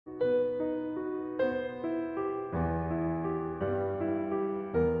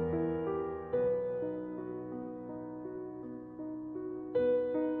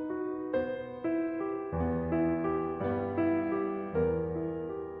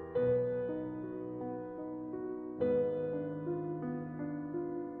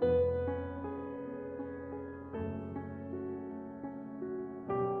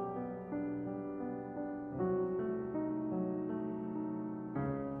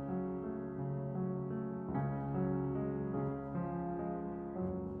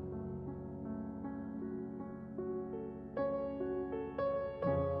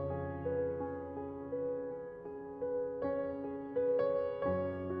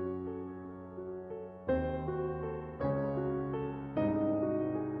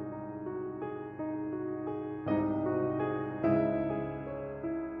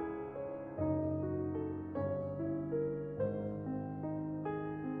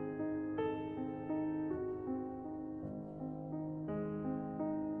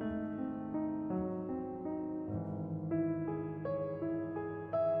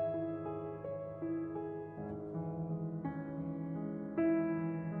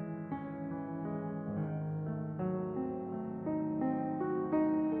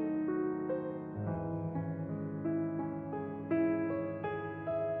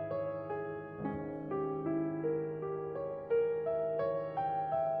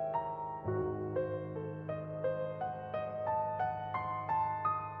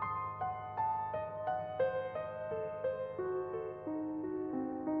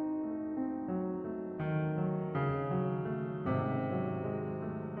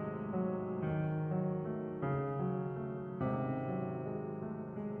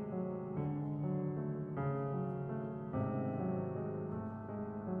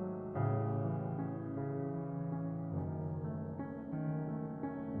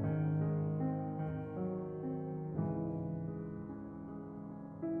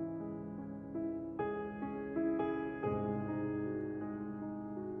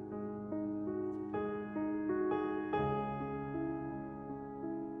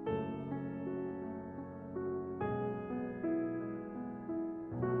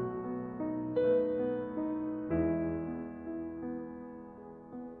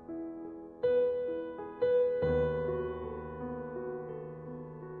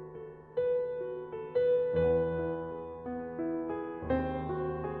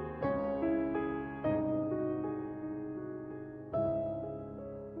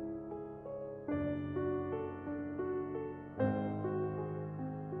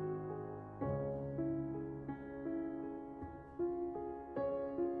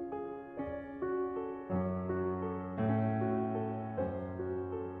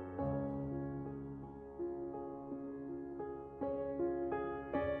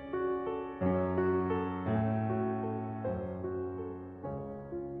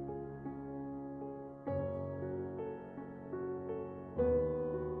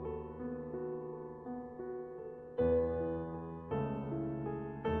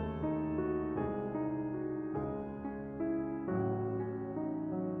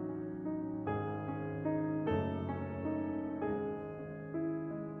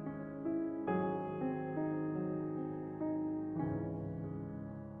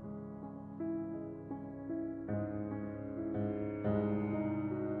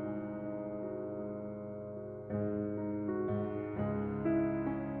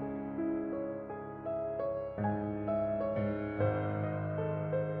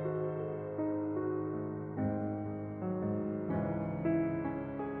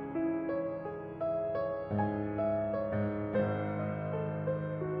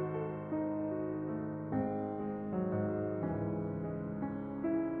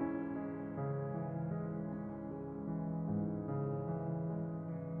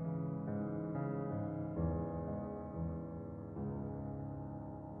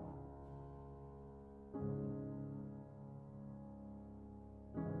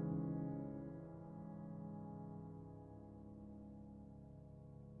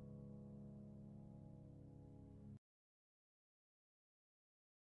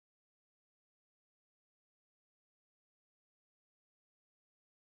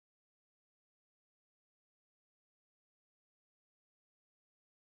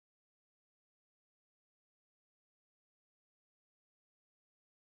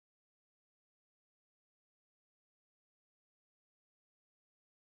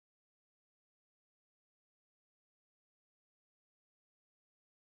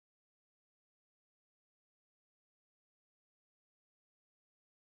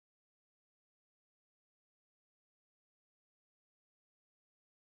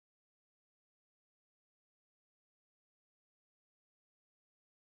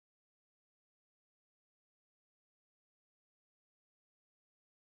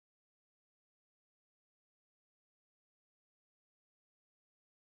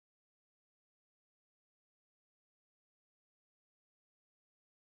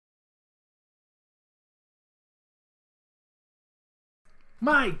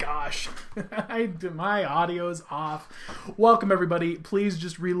My gosh, my audio is off. Welcome everybody. Please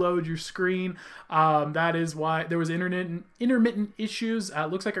just reload your screen. That is why there was intermittent issues.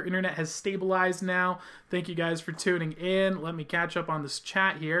 Looks like our internet has stabilized now. Thank you guys for tuning in. Let me catch up on this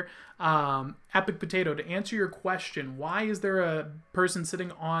chat here. Epic Potato, to answer your question, why is there a person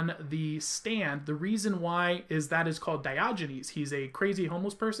sitting on the stand? The reason why is that is called Diogenes. He's a crazy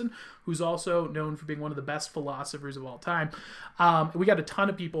homeless person who's also known for being one of the best philosophers of all time. We got a ton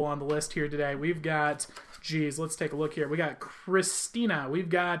of people on the list here today. We've got, geez, let's take a look here. We got Christina. We've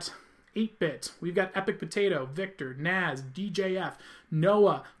got 8-Bit. We've got Epic Potato, Victor, Naz, DJF,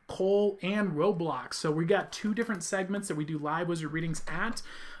 Noah, Cole, and Roblox. So we got two different segments that we do live wizard readings at.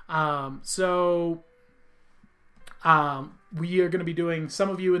 We are going to be doing some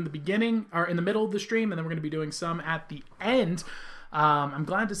of you in the beginning or in the middle of the stream, and then we're going to be doing some at the end. I'm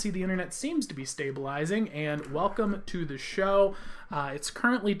glad to see the internet seems to be stabilizing, and welcome to the show. It's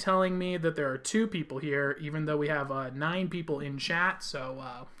currently telling me that there are 2 people here, even though we have 9 people in chat. So,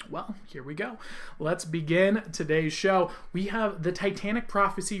 well, here we go. Let's begin today's show. We have the Titanic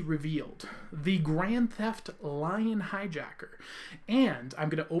prophecy revealed, the Grand Theft Lion hijacker, and I'm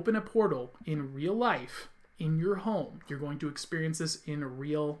going to open a portal in real life in your home. You're going to experience this in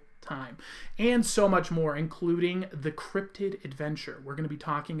real time, and so much more, including the cryptid adventure. We're going to be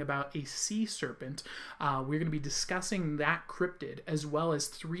talking about a sea serpent. We're going to be discussing that cryptid, as well as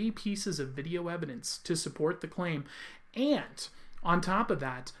 3 pieces of video evidence to support the claim. And on top of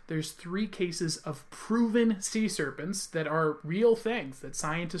that, there's 3 cases of proven sea serpents that are real things that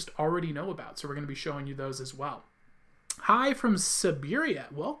scientists already know about. So we're going to be showing you those as well. Hi from Siberia.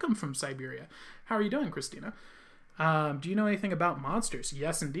 Welcome from Siberia. How are you doing, Christina? Do you know anything about monsters?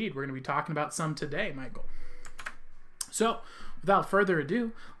 Yes, indeed. We're going to be talking about some today, Michael. So, without further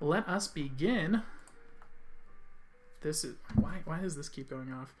ado, let us begin. This is... Why does this keep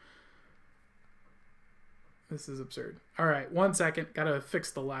going off? This is absurd. All right, 1 second. Got to fix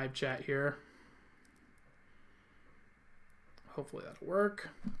the live chat here. Hopefully that'll work.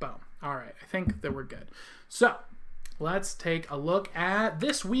 Boom. All right, I think that we're good. So, let's take a look at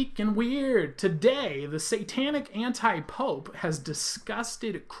This Week in Weird. Today, the satanic anti-pope has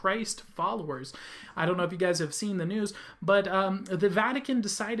disgusted Christ followers. I don't know if you guys have seen the news, but the Vatican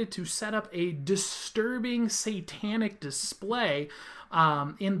decided to set up a disturbing satanic display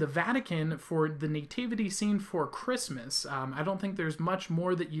in the Vatican for the nativity scene for Christmas. I don't think there's much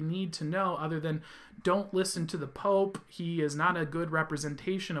more that you need to know other than don't listen to the Pope. He is not a good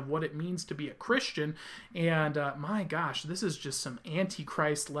representation of what it means to be a Christian. And my gosh, this is just some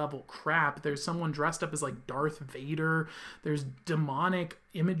Antichrist level crap. There's someone dressed up as like Darth Vader. There's demonic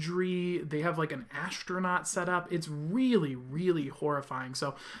imagery. They have like an astronaut set up. It's really, really horrifying.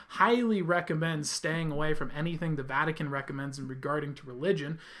 So highly recommend staying away from anything the Vatican recommends in regarding to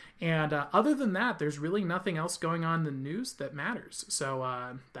religion. And other than that, there's really nothing else going on in the news that matters.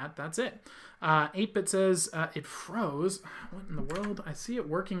 So that's it. 8-Bit says it froze. What in the world? I see it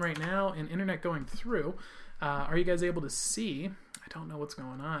working right now and internet going through. Are you guys able to see? I don't know what's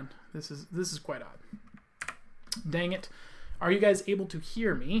going on. This is quite odd. Dang it. Are you guys able to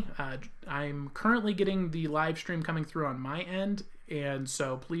hear me? I'm currently getting the live stream coming through on my end, and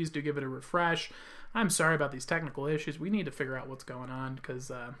so please do give it a refresh. I'm sorry about these technical issues. We need to figure out what's going on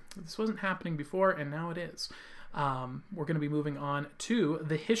because this wasn't happening before, and now it is. We're going to be moving on to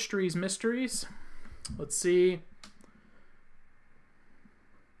the History's Mysteries. Let's see.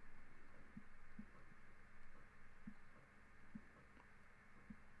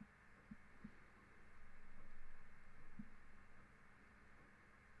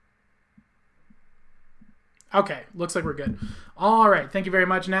 Okay, looks like we're good. All right, thank you very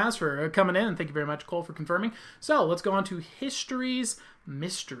much, Naz, for coming in, and thank you very much, Cole, for confirming. So let's go on to History's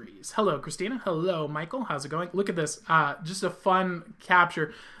Mysteries. Hello, Christina. Hello, Michael. How's it going? Look at this. Just a fun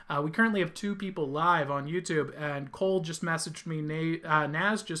capture. We currently have 2 people live on YouTube, and Cole just messaged me,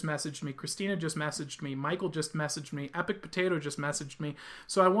 Naz just messaged me, Christina just messaged me, Michael just messaged me, Epic Potato just messaged me.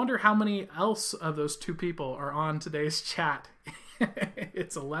 So I wonder how many else of those 2 people are on today's chat.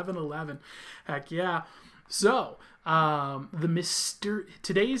 It's 11:11. Heck yeah. So,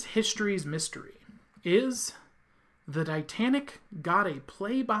 today's History's Mystery is the Titanic got a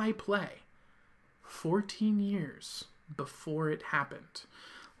play-by-play 14 years before it happened.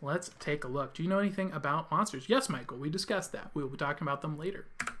 Let's take a look. Do you know anything about monsters? Yes, Michael, we discussed that. We will be talking about them later.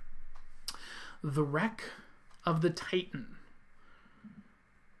 The wreck of the Titan.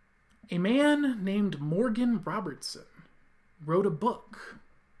 A man named Morgan Robertson wrote a book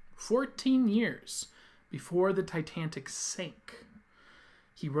 14 years before the Titanic sank.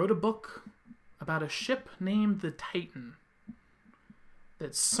 He wrote a book about a ship named the Titan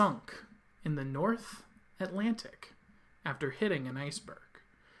that sunk in the North Atlantic after hitting an iceberg.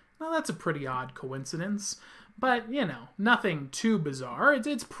 Now, that's a pretty odd coincidence, but, nothing too bizarre.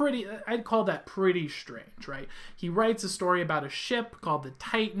 It's pretty, I'd call that pretty strange, right? He writes a story about a ship called the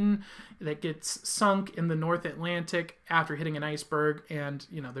Titan that gets sunk in the North Atlantic after hitting an iceberg, and,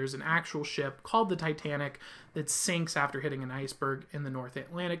 there's an actual ship called the Titanic that sinks after hitting an iceberg in the North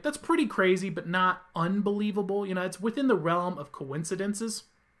Atlantic. That's pretty crazy, but not unbelievable. It's within the realm of coincidences,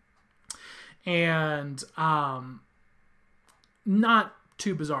 and not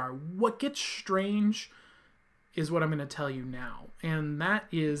too bizarre. What gets strange is what I'm going to tell you now, and that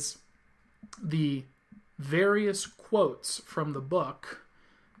is the various quotes from the book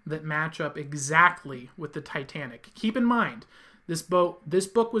that match up exactly with the Titanic. Keep in mind, this book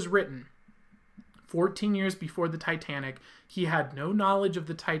was written 14 years before the Titanic. He had no knowledge of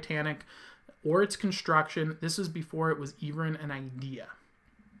the Titanic or its construction. This was before it was even an idea.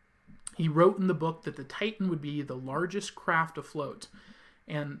 He wrote in the book that the Titan would be the largest craft afloat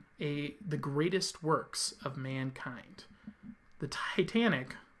and the greatest works of mankind. The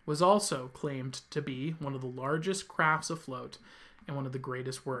Titanic was also claimed to be one of the largest crafts afloat and one of the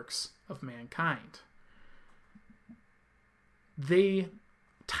greatest works of mankind. The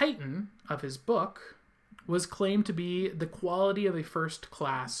Titan of his book was claimed to be the quality of a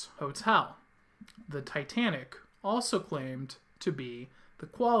first-class hotel. The Titanic also claimed to be the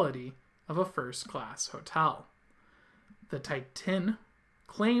quality of a first-class hotel. The Titan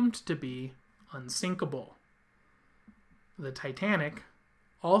claimed to be unsinkable. The Titanic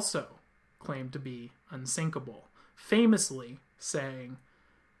also claimed to be unsinkable, famously saying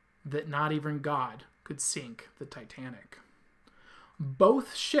that not even God could sink the Titanic.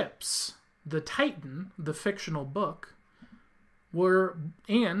 Both ships, the Titan, the fictional book,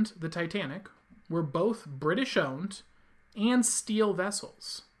 and the Titanic, were both British-owned and steel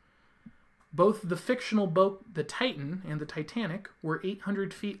vessels. Both the fictional boat, the Titan, and the Titanic were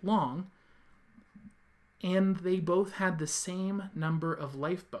 800 feet long, and they both had the same number of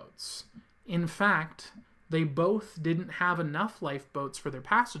lifeboats. In fact, they both didn't have enough lifeboats for their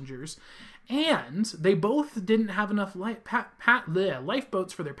passengers, and they both didn't have enough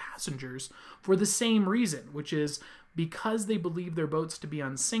lifeboats for their passengers for the same reason, which is because they believed their boats to be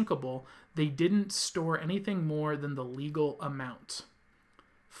unsinkable, they didn't store anything more than the legal amount.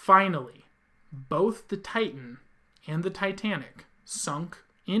 Finally, both the Titan and the Titanic sunk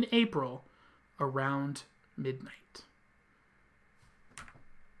in April around midnight.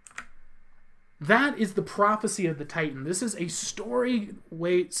 That is the prophecy of the Titan. This is a story.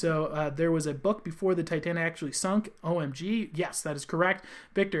 There was a book before the Titanic actually sunk. OMG. Yes, that is correct.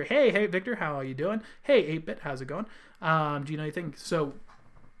 Victor. Hey, Victor. How are you doing? Hey, 8-Bit. How's it going? Do you know anything? So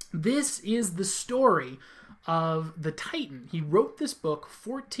this is the story of the Titan. He wrote this book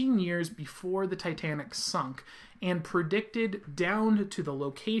 14 years before the Titanic sunk and predicted down to the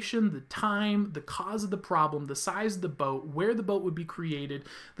location, the time, the cause of the problem, the size of the boat, where the boat would be created,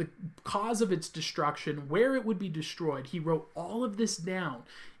 the cause of its destruction, where it would be destroyed. He wrote all of this down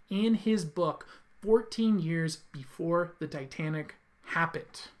in his book 14 years before the Titanic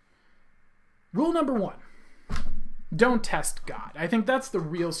happened. Rule number 1. Don't test God. I think that's the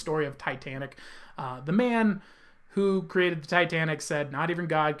real story of Titanic. The man who created the Titanic said not even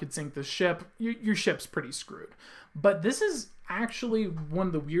God could sink the ship. Your ship's pretty screwed. But this is actually one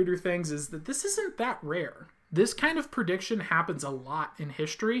of the weirder things, is that this isn't that rare. This kind of prediction happens a lot in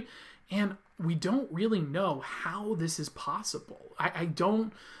history, and we don't really know how this is possible. I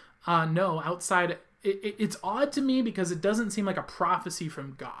don't know outside... It's odd to me because it doesn't seem like a prophecy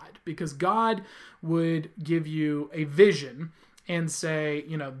from God, because God would give you a vision and say,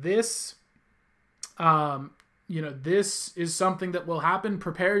 this is something that will happen,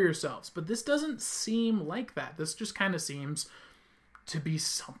 prepare yourselves. But this doesn't seem like that. This just kind of seems to be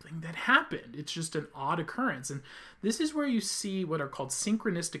something that happened. It's just an odd occurrence. And this is where you see what are called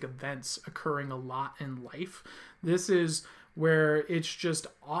synchronistic events occurring a lot in life. This is where it's just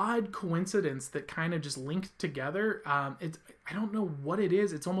odd coincidence that kind of just linked together. I don't know what it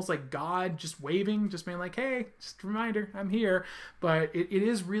is. It's almost like God just waving, just being like, hey, just a reminder, I'm here. But it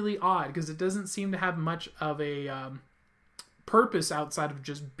is really odd because it doesn't seem to have much of a purpose outside of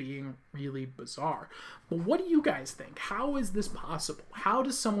just being really bizarre. But what do you guys think? How is this possible? How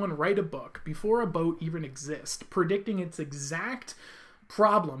does someone write a book before a boat even exists, predicting its exact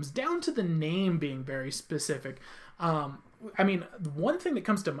problems, down to the name being very specific? One thing that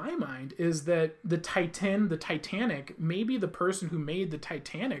comes to my mind is that the Titanic, maybe the person who made the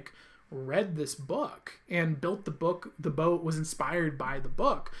Titanic read this book and built the book. The boat was inspired by the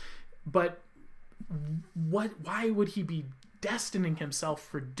book. But why would he be destining himself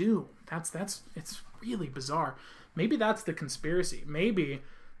for doom. It's really bizarre. Maybe that's the conspiracy. Maybe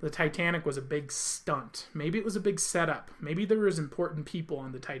the Titanic was a big stunt. Maybe it was a big setup. Maybe there was important people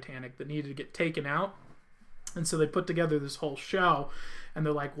on the Titanic that needed to get taken out. And so they put together this whole show, and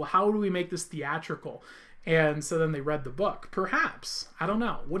they're like, well, how do we make this theatrical? And so then they read the book. Perhaps. I don't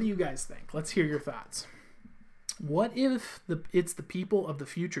know. What do you guys think? Let's hear your thoughts. What if it's the people of the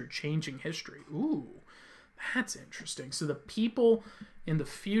future changing history? Ooh, that's interesting. So the people in the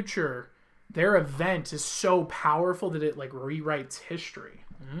future, their event is so powerful that it like rewrites history.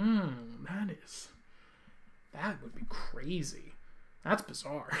 That would be crazy. That's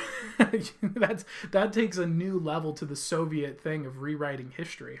bizarre. That takes a new level to the Soviet thing of rewriting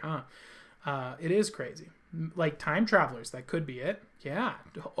history, huh? It is crazy. Like time travelers, that could be it. Yeah.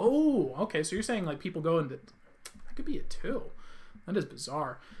 Oh, okay. So you're saying like people go into... That could be it too. That is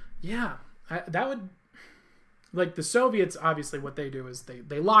bizarre. Yeah. That would... Like the Soviets, obviously what they do is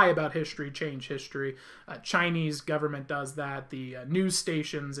they lie about history, change history. Chinese government does that. The news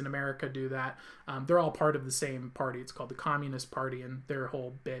stations in America do that. They're all part of the same party. It's called the Communist Party, and their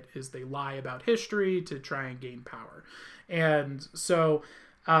whole bit is they lie about history to try and gain power. And so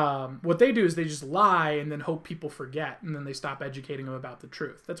what they do is they just lie and then hope people forget, and then they stop educating them about the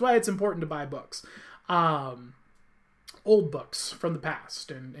truth. That's why it's important to buy books. Old books from the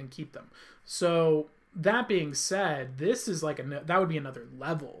past and keep them. So... That being said, this is like that would be another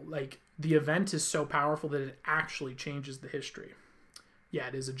level. Like the event is so powerful that it actually changes the history. Yeah,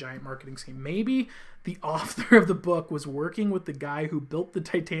 it is a giant marketing scheme. Maybe the author of the book was working with the guy who built the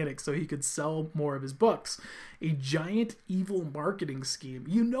Titanic so he could sell more of his books. A giant evil marketing scheme.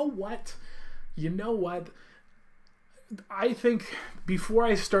 You know what? I think before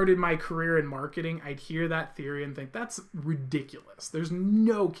I started my career in marketing, I'd hear that theory and think that's ridiculous. There's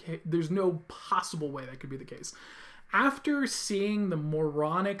no possible way that could be the case. After seeing the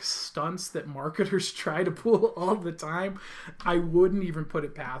moronic stunts that marketers try to pull all the time, I wouldn't even put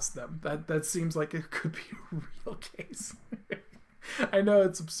it past them. That seems like it could be a real case. I know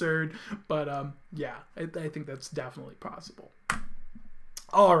it's absurd, but yeah, I think that's definitely possible.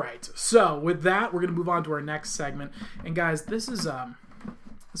 All right, so with that, we're going to move on to our next segment. And guys, this is a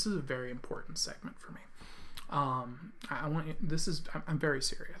very important segment for me. I'm very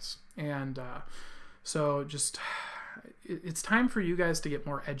serious. And so just, it's time for you guys to get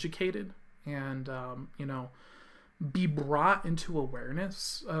more educated and, be brought into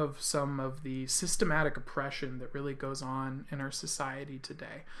awareness of some of the systematic oppression that really goes on in our society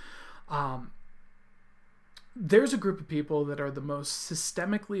today. There's a group of people that are the most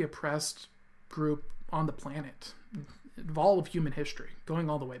systemically oppressed group on the planet of all of human history, going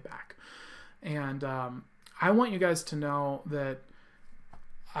all the way back. And I want you guys to know that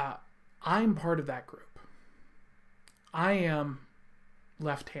I'm part of that group. I am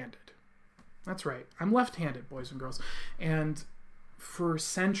left-handed. That's right. I'm left-handed, boys and girls. And for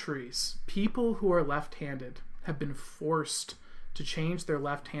centuries, people who are left-handed have been forced to change their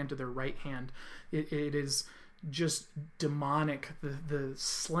left hand to their right hand. It is just demonic, the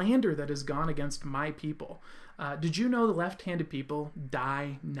slander that has gone against my people. Did you know the left-handed people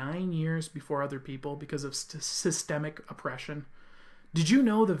die 9 years before other people because of systemic oppression? Did you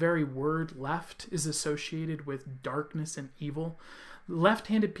know the very word left is associated with darkness and evil?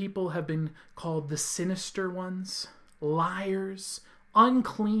 Left-handed people have been called the sinister ones, liars,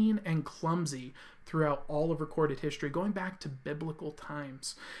 unclean, and clumsy throughout all of recorded history, going back to biblical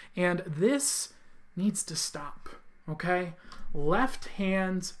times. And this needs to stop, okay? Left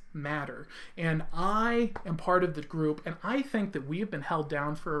hands matter. And I am part of the group, and I think that we have been held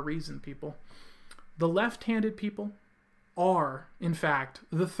down for a reason, people. The left-handed people are, in fact,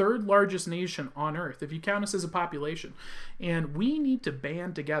 the third largest nation on Earth, if you count us as a population. And we need to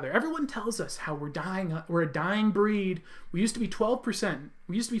band together. Everyone tells us how we're a dying breed. We used to be 12%.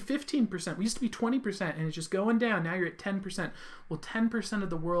 We used to be 15%. We used to be 20%. And it's just going down. Now you're at 10%. Well, 10% of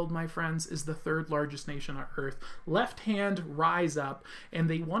the world, my friends, is the third largest nation on Earth. Left hand, rise up. And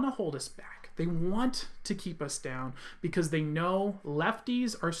they want to hold us back. They want to keep us down because they know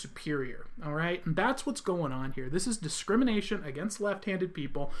lefties are superior, all right? And that's what's going on here. This is discrimination against left-handed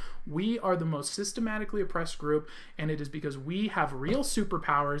people. We are the most systematically oppressed group, and it is because we have real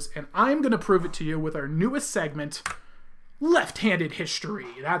superpowers, and I'm going to prove it to you with our newest segment, left-handed history.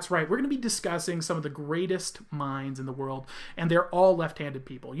 That's right. We're going to be discussing some of the greatest minds in the world, and they're all left-handed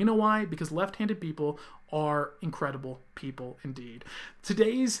people. You know why? Because left-handed people are incredible people indeed.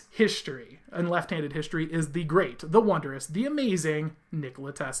 Today's history and left-handed history is the great, the wondrous, the amazing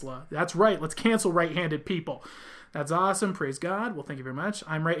Nikola Tesla. That's right. Let's cancel right-handed people. That's awesome. Praise God. Well, thank you very much.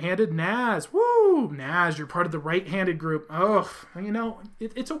 I'm right-handed. Naz. Woo! Naz, you're part of the right-handed group. Oh, you know,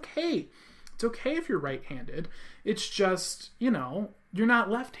 it's okay. It's okay if you're right-handed. It's just, you know, you're not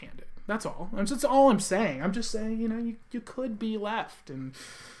left-handed. That's all. That's all I'm saying. I'm just saying, you know, you could be left. And,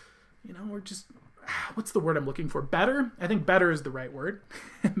 you know, we're just, what's the word I'm looking for? Better? I think better is the right word.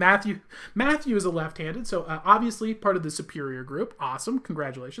 Matthew is a left-handed, so obviously part of the superior group. Awesome.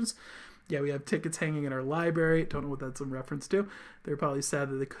 Congratulations. Yeah, we have tickets hanging in our library. Don't know what that's in reference to. They're probably sad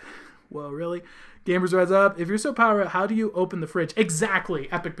that they could. Well, really? Gamers Rise Up, if you're so powerful, how do you open the fridge? Exactly,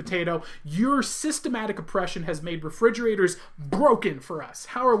 Epic Potato. Your systematic oppression has made refrigerators broken for us.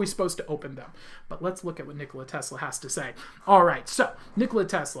 How are we supposed to open them? But let's look at what Nikola Tesla has to say. All right, so Nikola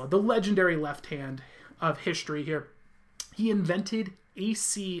Tesla, the legendary left hand of history here, he invented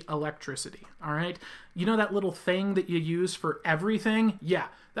AC electricity, all right? You know that little thing that you use for everything? Yeah,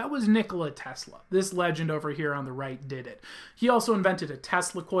 that was Nikola Tesla. This legend over here on the right did it. He also invented a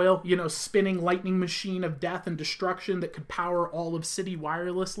Tesla coil, you know, spinning lightning machine of death and destruction that could power all of city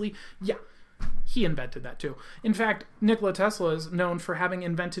wirelessly. Yeah, he invented that too. In fact, Nikola Tesla is known for having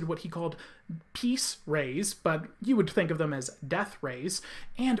invented what he called peace rays, but you would think of them as death rays,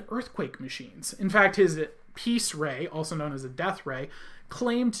 and earthquake machines. In fact, his peace ray, also known as a death ray,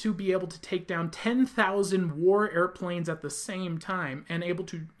 claimed to be able to take down 10,000 war airplanes at the same time, and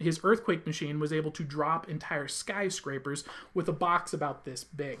his earthquake machine was able to drop entire skyscrapers with a box about this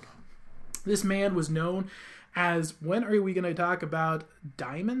big. This man was known as, when are we going to talk about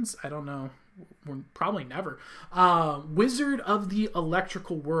diamonds? I don't know. Probably never. Wizard of the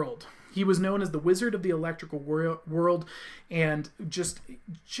electrical world. He was known as the Wizard of the electrical world, and just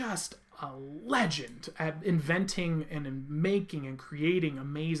a legend at inventing and making and creating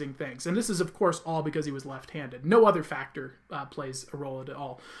amazing things. And this is, of course, all because he was left-handed. No other factor plays a role at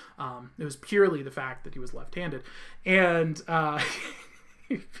all. It was purely the fact that he was left-handed. And I'm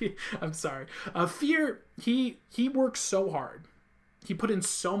sorry. Fear, he worked so hard. He put in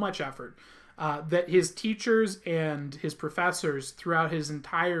so much effort that his teachers and his professors throughout his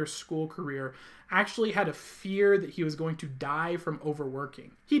entire school career actually had a fear that he was going to die from overworking.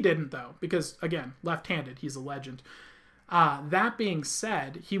 He didn't, though, because, again, left-handed, he's a legend. That being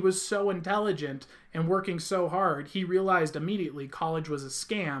said, he was so intelligent and working so hard, he realized immediately college was a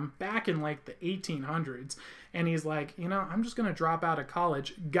scam back in, like, the 1800s. And he's like, you know, I'm just going to drop out of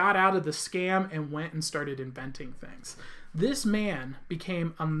college, got out of the scam, and went and started inventing things. This man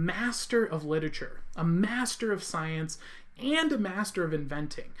became a master of literature, a master of science, and a master of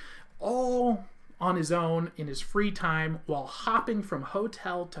inventing, all on his own in his free time while hopping from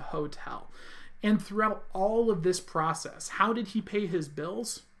hotel to hotel. And throughout all of this process, how did he pay his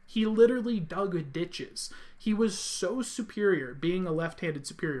bills? He literally dug ditches. He was so superior, being a left-handed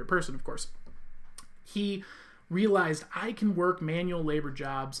superior person, of course. He realized, I can work manual labor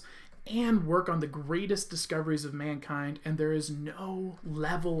jobs and work on the greatest discoveries of mankind, and there is no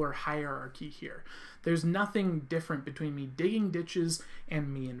level or hierarchy here. There's nothing different between me digging ditches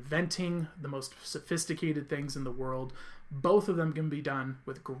and me inventing the most sophisticated things in the world. Both of them can be done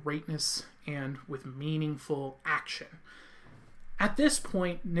with greatness and with meaningful action. At this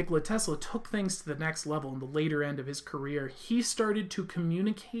point, Nikola Tesla took things to the next level in the later end of his career. He started to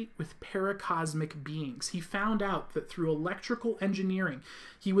communicate with paracosmic beings. He found out that through electrical engineering,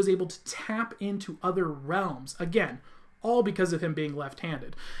 he was able to tap into other realms. Again, all because of him being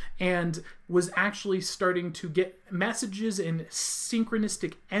left-handed, and was actually starting to get messages in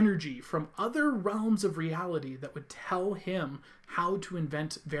synchronistic energy from other realms of reality that would tell him how to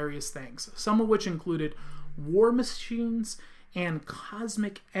invent various things, some of which included war machines and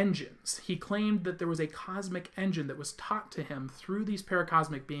cosmic engines. He claimed that there was a cosmic engine that was taught to him through these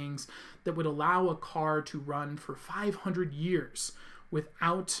paracosmic beings that would allow a car to run for 500 years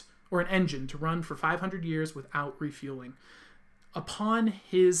without, or an engine to run for 500 years without refueling. Upon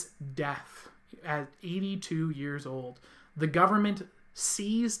his death at 82 years old, the government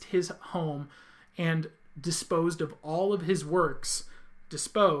seized his home and disposed of all of his works,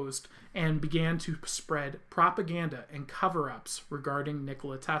 and began to spread propaganda and cover-ups regarding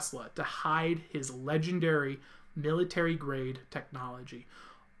Nikola Tesla to hide his legendary military-grade technology.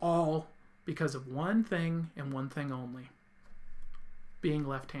 All because of one thing and one thing only: being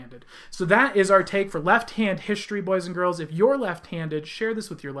left-handed. So that is our take for left-hand history, boys and girls. If you're left-handed, share this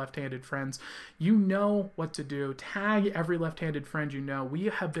with your left-handed friends. You know what to do. Tag every left-handed friend you know. We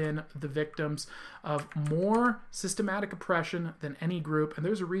have been the victims of more systematic oppression than any group, and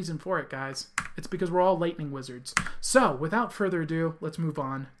there's a reason for it, guys. It's because we're all lightning wizards. So, without further ado, let's move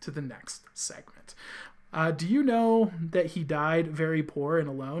on to the next segment. Do you know that he died very poor and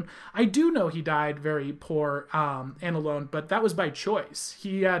alone? I do know he died very poor and alone, but that was by choice.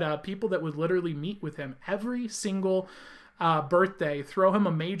 He had people that would literally meet with him every single birthday, throw him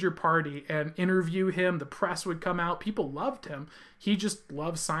a major party, and interview him. The press would come out. People loved him. He just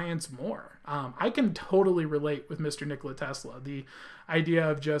loved science more. I can totally relate with Mr. Nikola Tesla. The idea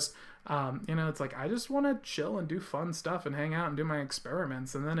of just, it's like, I just want to chill and do fun stuff and hang out and do my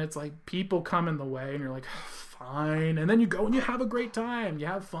experiments. And then it's like people come in the way and you're like, fine. And then you go and you have a great time. You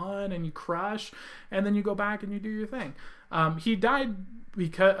have fun and you crush. And then you go back and you do your thing. He died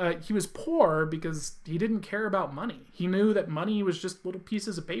because he was poor because he didn't care about money. He knew that money was just little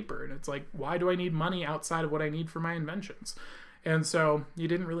pieces of paper. And it's like, why do I need money outside of what I need for my inventions? And so he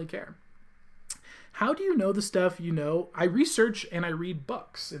didn't really care. How do you know the stuff you know? I research and I read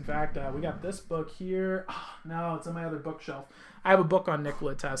books. In fact, we got this book here. Oh, no, it's on my other bookshelf. I have a book on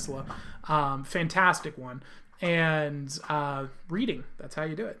Nikola Tesla. Fantastic one. And reading, that's how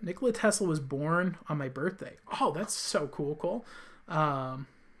you do it. Nikola Tesla was born on my birthday. Oh, that's so cool, Cole.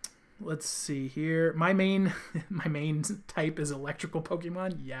 Let's see here. My main type is electrical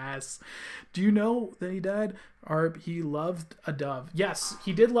Pokemon. Yes. Do you know that he died? Or he loved a dove. Yes,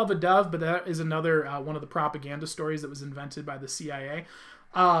 he did love a dove, but that is another one of the propaganda stories that was invented by the CIA.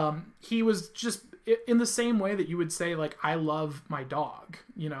 He was just in the same way that you would say, like, I love my dog.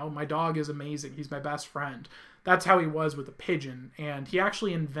 You know, my dog is amazing. He's my best friend. That's how he was with a pigeon. And he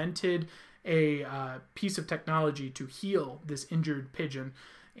actually invented a piece of technology to heal this injured pigeon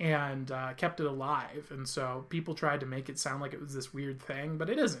and kept it alive. And so people tried to make it sound like it was this weird thing, but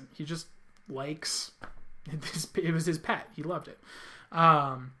it isn't. He just likes it was his pet. He loved it.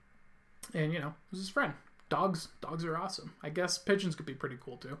 And it was his friend. Dogs are awesome. I guess pigeons could be pretty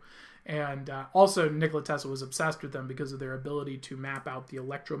cool too. And also Nikola Tesla was obsessed with them because of their ability to map out the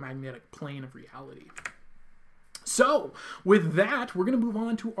electromagnetic plane of reality. So, with that, we're going to move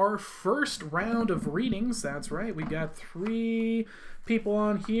on to our first round of readings. That's right. We got 3 people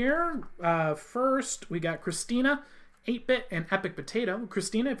on here. First, we got Christina, 8-Bit, and Epic Potato.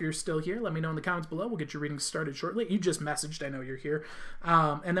 Christina, if you're still here, let me know in the comments below. We'll get your readings started shortly. You just messaged. I know you're here.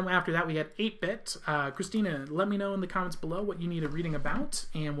 And then after that, we got 8-Bit. Christina, let me know in the comments below what you need a reading about,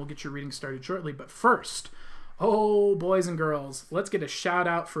 and we'll get your reading started shortly. But first, oh, boys and girls, let's get a shout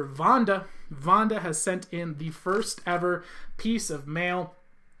out for Vonda. Vonda has sent in the first ever piece of mail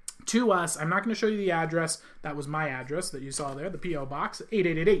to us. I'm not going to show you the address. That was my address that you saw there, the P.O. Box,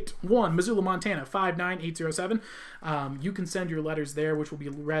 8881 Missoula, Montana, 59807. You can send your letters there, which will be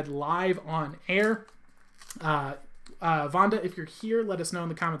read live on air. Vonda, if you're here, let us know in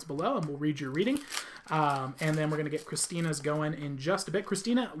the comments below, and we'll read your reading. And then we're going to get Christina's going in just a bit.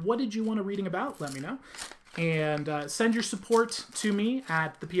 Christina, what did you want a reading about? Let me know. And send your support to me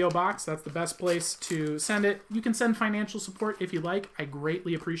at the P.O. Box. That's the best place to send it. You can send financial support if you like. I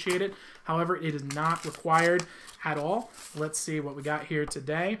greatly appreciate it. However, it is not required at all. Let's see what we got here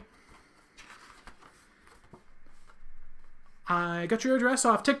today. I got your address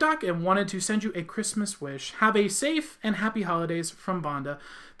off TikTok and wanted to send you a Christmas wish. Have a safe and happy holidays from Vonda.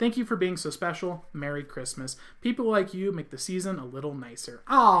 Thank you for being so special. Merry Christmas. People like you make the season a little nicer.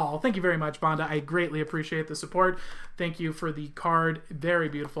 Oh, thank you very much, Vonda. I greatly appreciate the support. Thank you for the card. Very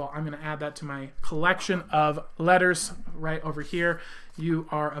beautiful. I'm going to add that to my collection of letters right over here. You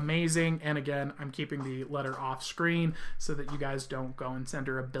are amazing. And again, I'm keeping the letter off screen so that you guys don't go and send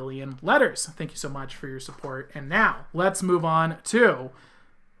her a billion letters. Thank you so much for your support. And now let's move on to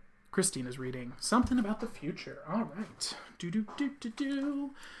Christina's reading. Something about the future. All right.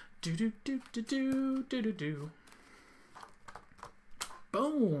 Do-do-do-do-do. Do-do-do-do-do.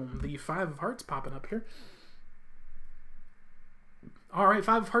 Boom. The 5 of Hearts popping up here. All right.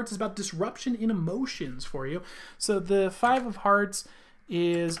 5 of Hearts is about disruption in emotions for you. So the 5 of Hearts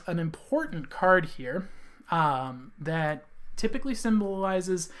is an important card here that typically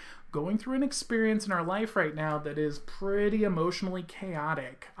symbolizes going through an experience in our life right now that is pretty emotionally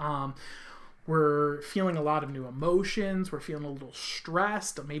chaotic. We're feeling a lot of new emotions. We're feeling a little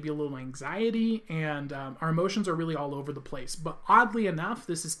stressed, maybe a little anxiety, and our emotions are really all over the place. But oddly enough,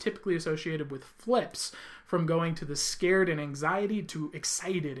 this is typically associated with flips from going to the scared and anxiety to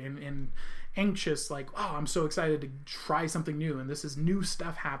excited anxious, like, oh, I'm so excited to try something new and this is new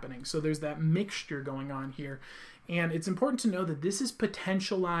stuff happening. So there's that mixture going on here. And it's important to know that this is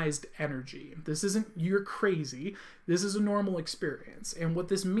potentialized energy. This isn't you're crazy. This is a normal experience. And what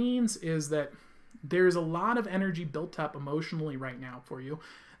this means is that there's a lot of energy built up emotionally right now for you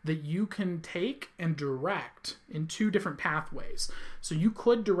that you can take and direct in two different pathways. So you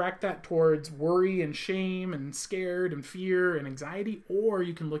could direct that towards worry and shame and scared and fear and anxiety, or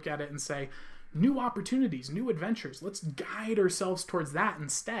you can look at it and say, new opportunities, new adventures. Let's guide ourselves towards that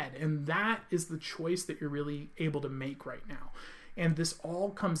instead. And that is the choice that you're really able to make right now. And this all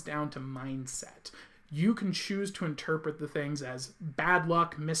comes down to mindset. You can choose to interpret the things as bad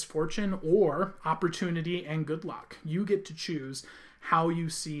luck, misfortune, or opportunity and good luck. You get to choose how you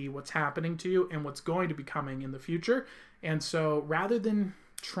see what's happening to you and what's going to be coming in the future. And so rather than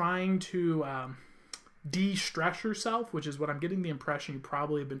trying to de-stress yourself, which is what I'm getting the impression you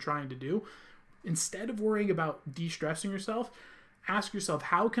probably have been trying to do, instead of worrying about de-stressing yourself, ask yourself,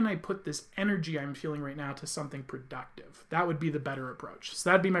 how can I put this energy I'm feeling right now to something productive? That would be the better approach. So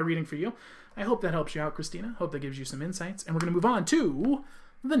that'd be my reading for you. I hope that helps you out, Christina. Hope that gives you some insights. And we're going to move on to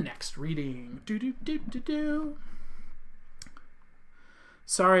the next reading.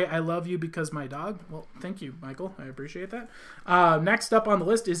 Sorry, I love you because my dog. Well, thank you, Michael. I appreciate that. Next up on the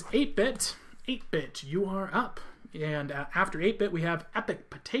list is 8-Bit. 8-Bit, you are up. And after 8-Bit, we have Epic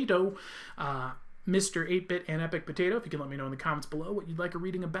Potato. Mr. 8-Bit and Epic Potato. If you can let me know in the comments below what you'd like a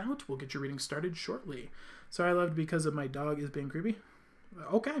reading about, we'll get your reading started shortly. Sorry, I loved because of my dog is being creepy.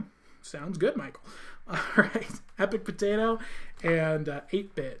 Okay, sounds good, Michael. All right, Epic Potato and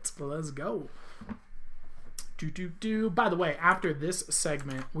 8-Bit. Let's go. By the way, after this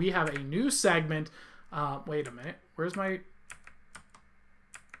segment, we have a new segment. Wait a minute. Where's my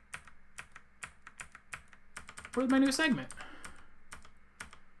new segment?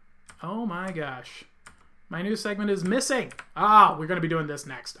 Oh my gosh. My new segment is missing. We're going to be doing this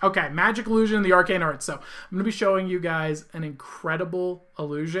next. Okay, Magic Illusion and the Arcane Arts. So I'm going to be showing you guys an incredible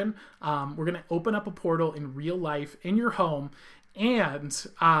illusion. We're going to open up a portal in real life in your home. And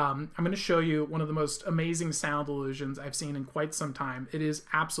I'm going to show you one of the most amazing sound illusions I've seen in quite some time. It is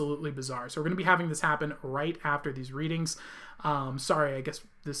absolutely bizarre. So we're going to be having this happen right after these readings. Sorry, I guess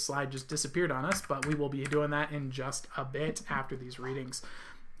this slide just disappeared on us, but we will be doing that in just a bit after these readings.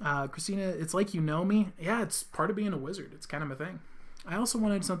 Christina, it's like you know me. Yeah, it's part of being a wizard. It's kind of a thing. I also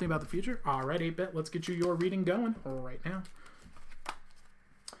wanted something about the future. All right, 8-Bit, let's get you your reading going right now.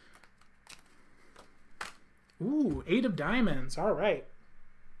 Ooh, 8 of Diamonds. All right.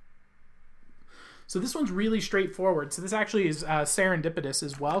 So this one's really straightforward. So this actually is serendipitous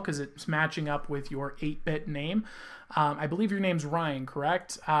as well because it's matching up with your 8-Bit name. I believe your name's Ryan,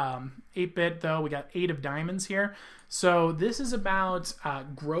 correct? 8-Bit, though, we got 8 of Diamonds here. So this is about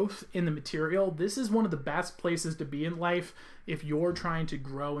growth in the material. This is one of the best places to be in life if you're trying to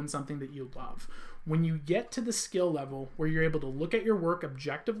grow in something that you love. When you get to the skill level where you're able to look at your work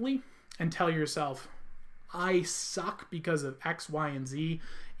objectively and tell yourself, I suck because of X, Y, and Z,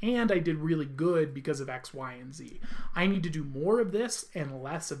 and I did really good because of X, Y, and Z. I need to do more of this and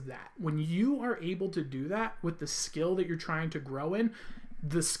less of that. When you are able to do that with the skill that you're trying to grow in,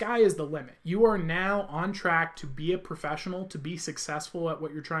 the sky is the limit. You are now on track to be a professional, to be successful at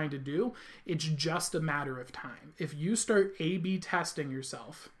what you're trying to do. It's just a matter of time. If you start A/B testing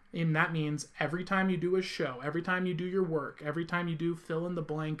yourself, and that means every time you do a show, every time you do your work, every time you do fill in the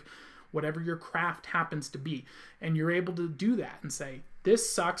blank, whatever your craft happens to be, and you're able to do that and say, this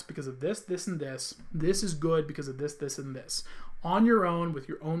sucks because of this, this, and this. This is good because of this, this, and this. On your own, with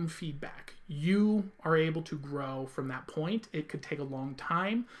your own feedback, you are able to grow from that point. It could take a long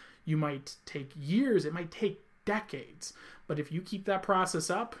time. You might take years. It might take decades. But if you keep that process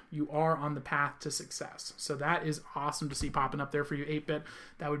up, you are on the path to success. So that is awesome to see popping up there for you, 8-Bit.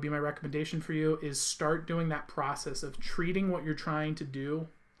 That would be my recommendation for you, is start doing that process of treating what you're trying to do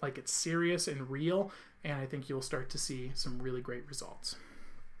like it's serious and real, and I think you'll start to see some really great results.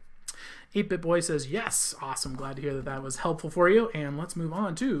 8-Bit Boy says, yes, awesome, glad to hear that that was helpful for you, and let's move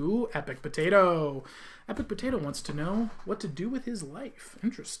on to Epic Potato. Epic Potato wants to know what to do with his life.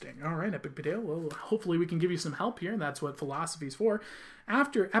 Interesting. All right, Epic Potato, well, hopefully we can give you some help here. That's what philosophy's for.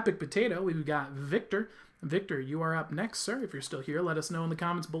 After Epic Potato, we've got Victor. Victor, you are up next, sir. If you're still here, let us know in the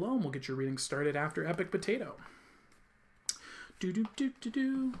comments below, and we'll get your reading started after Epic Potato.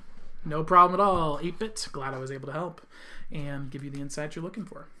 No problem at all, 8-Bit. Glad I was able to help and give you the insight you're looking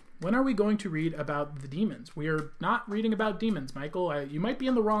for. When are we going to read about the demons? We are not reading about demons, Michael. You might be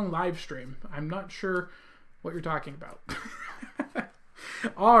in the wrong live stream. I'm not sure what you're talking about.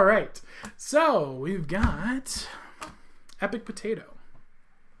 All right. So we've got Epic Potato.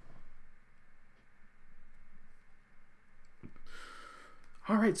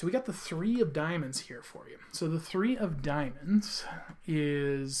 All right, so we got the 3 of diamonds here for you. So the 3 of diamonds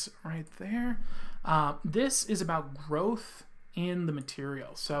is right there. This is about growth in the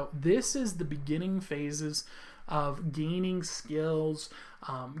material. So this is the beginning phases of gaining skills,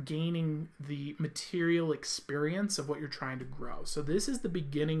 gaining the material experience of what you're trying to grow. So this is the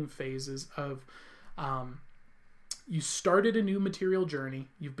beginning phases of you started a new material journey,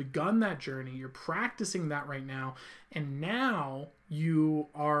 you've begun that journey, you're practicing that right now, and now you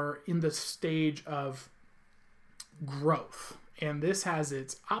are in the stage of growth. And this has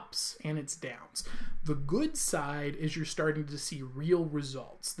its ups and its downs. The good side is you're starting to see real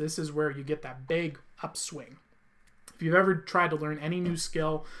results. This is where you get that big upswing. If you've ever tried to learn any new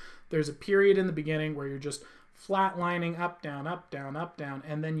skill, there's a period in the beginning where you're just flatlining up, down, up, down, up, down,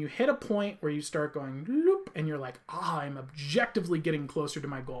 and then you hit a point where you start going loop, and you're like, I'm objectively getting closer to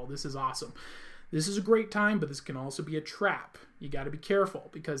my goal. This is awesome. This is a great time, but this can also be a trap. You got to be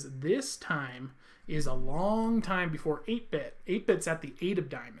careful, because this time is a long time before 8-bit. 8-bit's at the 8 of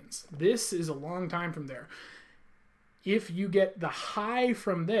diamonds. This is a long time from there. If you get the high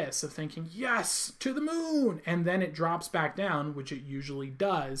from this of thinking, yes, to the moon, and then it drops back down, which it usually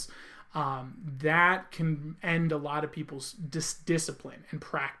does, that can end a lot of people's discipline and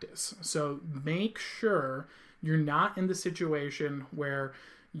practice. So make sure you're not in the situation where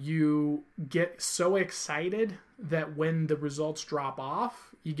you get so excited that when the results drop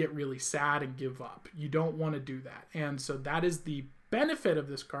off, you get really sad and give up. You don't want to do that. And so that is the benefit of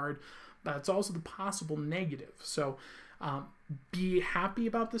this card, but it's also the possible negative. So be happy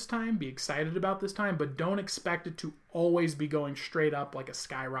about this time, be excited about this time, but don't expect it to always be going straight up like a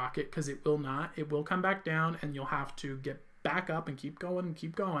skyrocket, because it will not. It will come back down, and you'll have to get back up and keep going and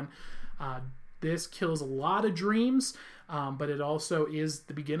keep going. This kills a lot of dreams, but it also is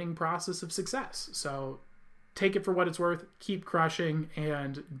the beginning process of success. So take it for what it's worth, keep crushing,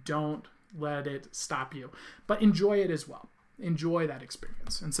 and don't let it stop you. But enjoy it as well. Enjoy that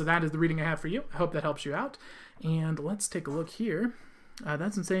experience. And so that is the reading I have for you. I hope that helps you out. And let's take a look here.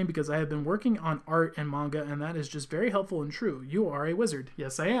 That's insane, because I have been working on art and manga, and that is just very helpful and true. You are a wizard.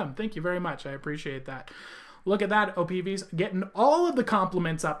 Yes, I am. Thank you very much. I appreciate that. Look at that, OPVs, getting all of the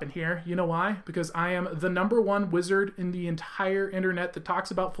compliments up in here. You know why? Because I am the #1 wizard in the entire internet that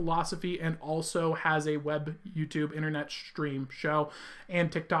talks about philosophy and also has a web YouTube internet stream show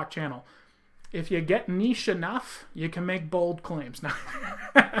and TikTok channel. If you get niche enough, you can make bold claims. Now,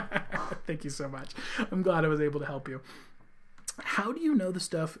 thank you so much. I'm glad I was able to help you. How do you know the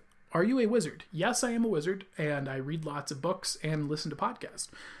stuff? Are you a wizard? Yes, I am a wizard, and I read lots of books and listen to podcasts.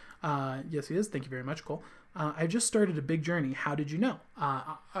 Yes, he is. Thank you very much, Cole. I just started a big journey. How did you know?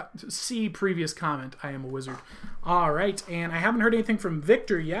 See previous comment. I am a wizard. All right, and I haven't heard anything from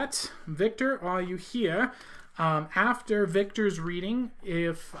Victor yet. Victor, are you here? After Victor's reading,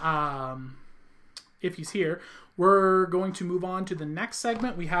 if he's here, we're going to move on to the next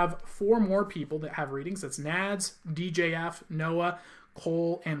segment. We have 4 more people that have readings. That's Nads, DJF, Noah,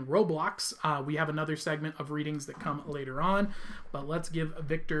 Cole, and Roblox. We have another segment of readings that come later on, but let's give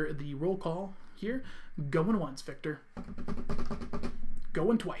Victor the roll call here. Going once, Victor.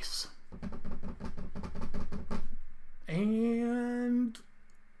 Going twice. And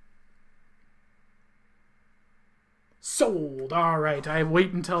sold. All right. I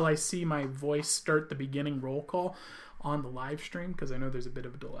wait until I see my voice start the beginning roll call on the live stream, because I know there's a bit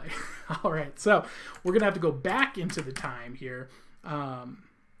of a delay. All right. So we're going to have to go back into the time here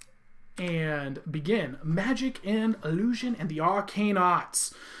and begin. Magic and illusion and the arcane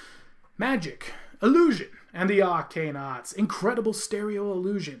arts. Magic, illusion, and the arcane arts. Incredible stereo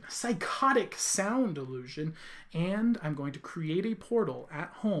illusion. Psychotic sound illusion. And I'm going to create a portal at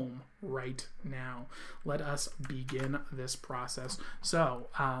home right now. Let us begin this process. So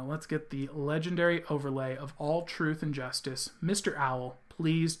let's get the legendary overlay of all truth and justice. Mr. Owl,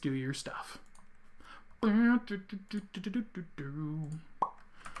 please do your stuff.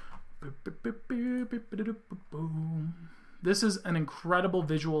 This is an incredible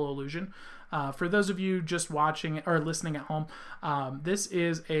visual illusion. For those of you just watching or listening at home, this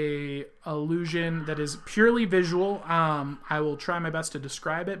is a illusion that is purely visual. I will try my best to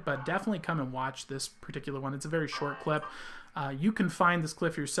describe it, but definitely come and watch this particular one. It's a very short clip. You can find this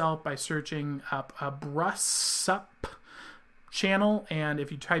clip yourself by searching up a Brussup channel, and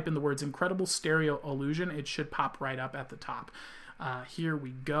if you type in the words incredible stereo illusion, it should pop right up at the top. Here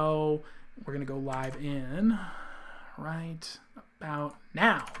we go. We're gonna go live in right about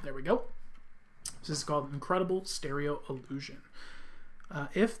now. There we go. This is called Incredible Stereo Illusion.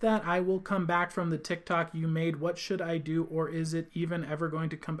 If that, I will come back from the TikTok you made. What should I do, or is it even ever going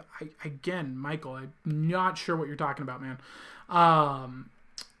to come back? Again, Michael, I'm not sure what you're talking about, man.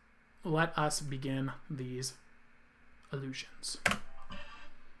 Let us begin these illusions.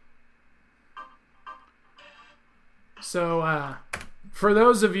 So, for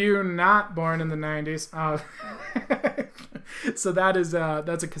those of you not born in the 90s, so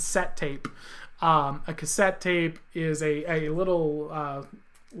that's a cassette tape. A cassette tape is a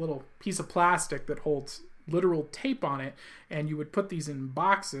little piece of plastic that holds literal tape on it, and you would put these in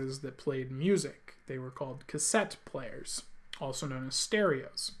boxes that played music. They were called cassette players, also known as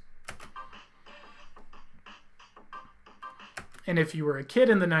stereos. And if you were a kid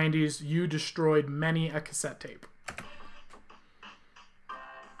in the 90s, you destroyed many a cassette tape.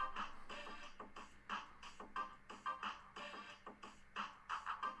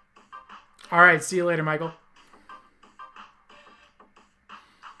 All right, see you later, Michael.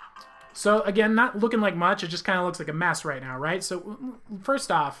 So again, not looking like much. It just kind of looks like a mess right now, right? So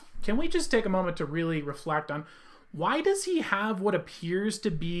first off, can we just take a moment to really reflect on why does he have what appears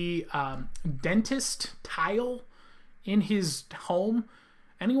to be dentist tile in his home?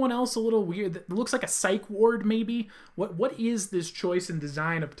 Anyone else a little weird? That looks like a psych ward, maybe? What is this choice and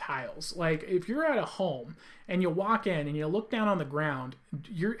design of tiles? Like, if you're at a home and you walk in and you look down on the ground,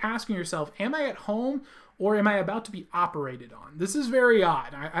 you're asking yourself, am I at home or am I about to be operated on? This is very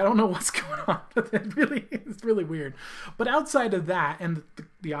odd. I don't know what's going on, but it's really weird. But outside of that and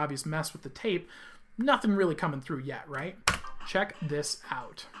the obvious mess with the tape, nothing really coming through yet, right? Check this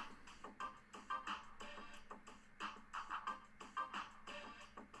out.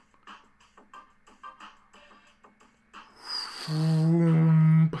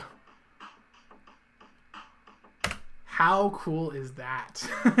 How cool is that?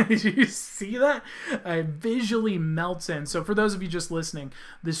 Did you see that? It visually melts in. So for those of you just listening,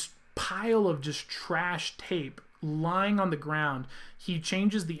 this pile of just trash tape lying on the ground, he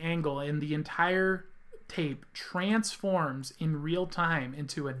changes the angle and the entire tape transforms in real time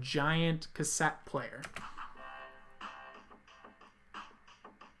into a giant cassette player.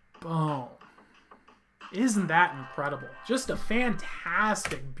 Boom. Isn't that incredible? Just a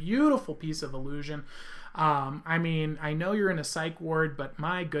fantastic, beautiful piece of illusion. I mean, I know you're in a psych ward, but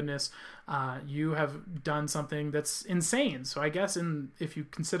my goodness, you have done something that's insane. So I guess if you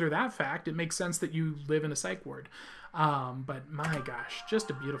consider that fact, it makes sense that you live in a psych ward. But my gosh, just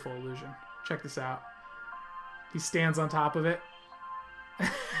a beautiful illusion. Check this out. He stands on top of it.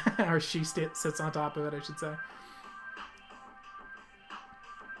 Or she sits on top of it, I should say.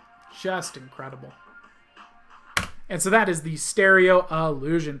 Just incredible. And so that is the stereo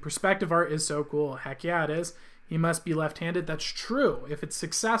illusion. Perspective art is so cool. Heck yeah, it is. He must be left-handed. That's true. If it's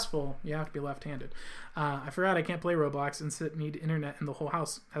successful, you have to be left-handed. I forgot I can't play Roblox and need internet and the whole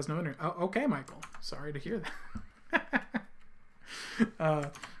house has no internet. Oh, okay, Michael. Sorry to hear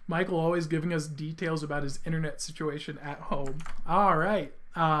that. Michael always giving us details about his internet situation at home. All right.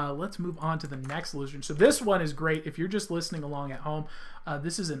 Let's move on to the next illusion. So this one is great if you're just listening along at home.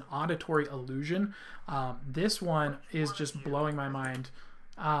 This is an auditory illusion. This one is just blowing my mind.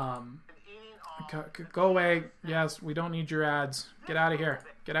 Go away. Yes, we don't need your ads. Get out of here.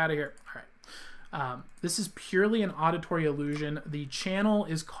 Get out of here. All right. This is purely an auditory illusion. The channel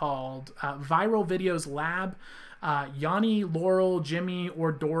is called Viral Videos Lab. Yanni, Laurel, Jimmy,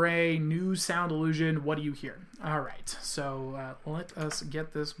 or Dore, new sound illusion. What do you hear? All right, so let us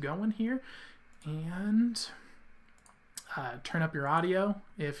get this going here, and turn up your audio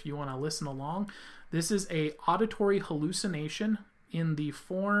if you want to listen along. This is a auditory hallucination in the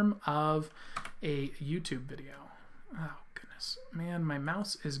form of a YouTube video. Oh goodness, man, my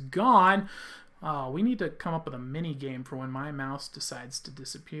mouse is gone. Oh, we need to come up with a mini game for when my mouse decides to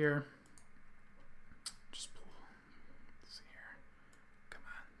disappear.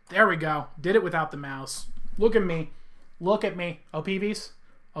 There we go. Did it without the mouse. Look at me. Look at me. OPVs?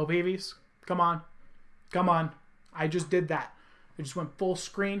 OPVs? Come on. Come on. I just did that. I just went full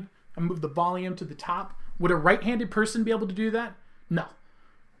screen. I moved the volume to the top. Would a right-handed person be able to do that? No.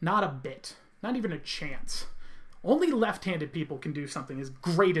 Not a bit. Not even a chance. Only left-handed people can do something as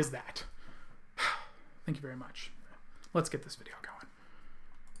great as that. Thank you very much. Let's get this video going.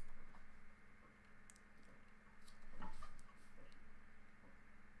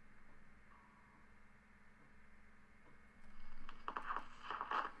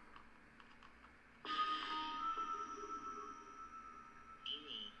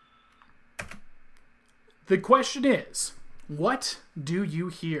 The question is, what do you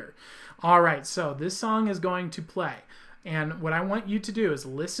hear? All right, so this song is going to play. And what I want you to do is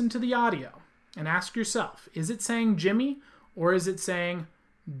listen to the audio and ask yourself, is it saying Jimmy Or is it saying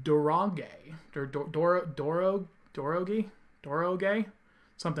Doroge? Or Doroge?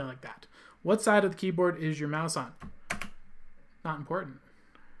 Something like that. What side of the keyboard is your mouse on? Not important.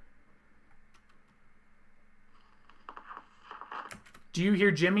 Do you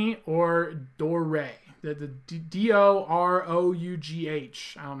hear Jimmy or Dore? The D-O-R-O-U-G-H.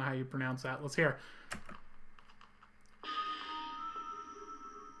 I don't know how you pronounce that. Let's hear.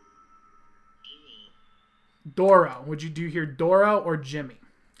 Doro. Do you hear Doro or Jimmy?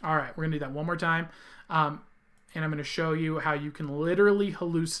 All right, we're going to do that one more time. And I'm going to show you how you can literally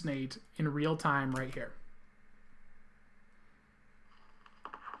hallucinate in real time right here.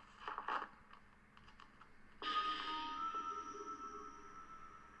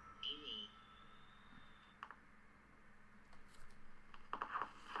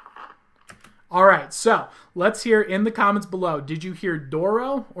 All right, so let's hear in the comments below. Did you hear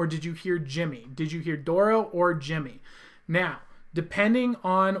Doro or did you hear Jimmy? Did you hear Doro or Jimmy? Now, depending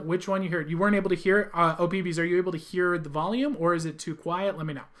on which one you heard, you weren't able to hear. OPBs, are you able to hear the volume or is it too quiet? Let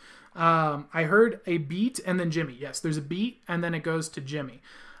me know. I heard a beat and then Jimmy. Yes, there's a beat and then it goes to Jimmy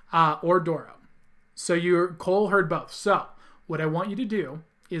or Doro. So Cole heard both. So what I want you to do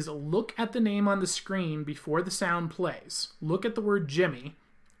is look at the name on the screen before the sound plays. Look at the word Jimmy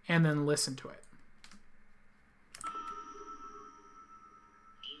and then listen to it.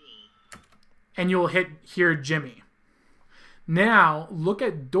 And you'll hear Jimmy. Now look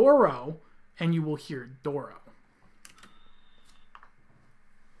at Doro and you will hear Doro.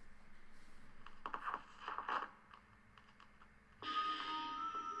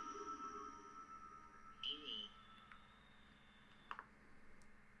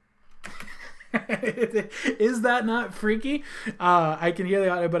 Is that not freaky? I can hear the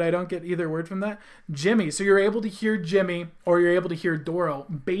audio, but I don't get either word from that. Jimmy. So you're able to hear Jimmy or you're able to hear Doro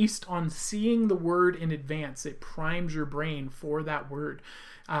based on seeing the word in advance. It primes your brain for that word.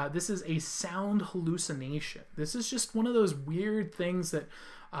 This is a sound hallucination. This is just one of those weird things that,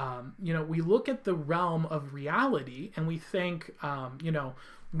 we look at the realm of reality and we think,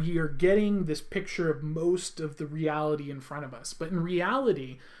 we are getting this picture of most of the reality in front of us. But in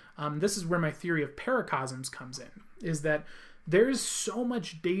reality, this is where my theory of paracosms comes in, is that there's so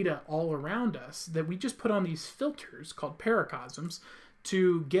much data all around us that we just put on these filters called paracosms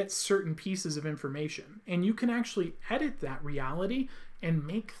to get certain pieces of information. And you can actually edit that reality and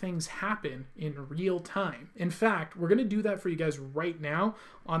make things happen in real time. In fact, we're going to do that for you guys right now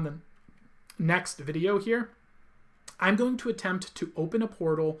on the next video here. I'm going to attempt to open a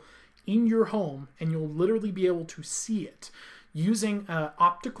portal in your home and you'll literally be able to see it using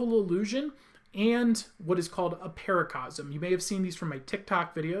optical illusion and what is called a paracosm. You may have seen these from my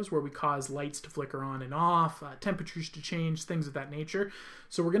TikTok videos where we cause lights to flicker on and off, temperatures to change, things of that nature.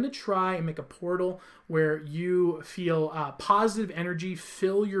 So we're going to try and make a portal where you feel positive energy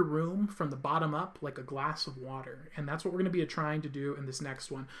fill your room from the bottom up like a glass of water. And that's what we're going to be trying to do in this next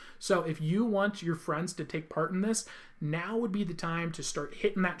one. So if you want your friends to take part in this, now would be the time to start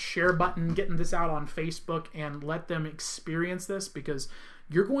hitting that share button, getting this out on Facebook, and let them experience this, because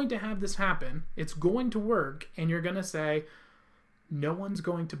you're going to have this happen. It's going to work, and you're going to say, no one's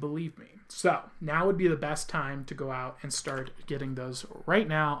going to believe me. So now would be the best time to go out and start getting those right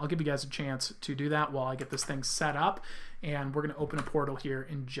now. I'll give you guys a chance to do that while I get this thing set up, and we're going to open a portal here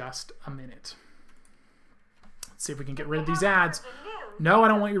in just a minute. Let's see if we can get rid of these ads. No, I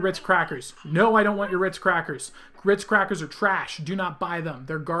don't want your Ritz crackers. No, I don't want your Ritz crackers. Ritz crackers are trash. Do not buy them.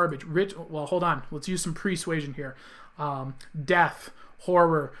 They're garbage. Well, hold on. Let's use some persuasion here. Death,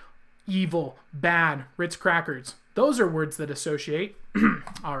 horror, evil, bad, Ritz crackers. Those are words that associate.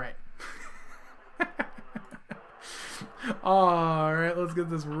 All right. All right, let's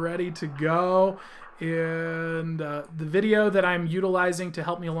get this ready to go. And the video that I'm utilizing to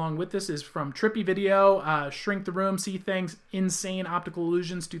help me along with this is from Trippy Video, Shrink the Room, See Things, Insane Optical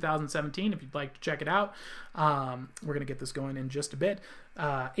Illusions 2017, if you'd like to check it out. We're going to get this going in just a bit.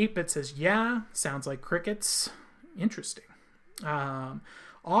 8-Bit says, yeah, sounds like crickets. Interesting.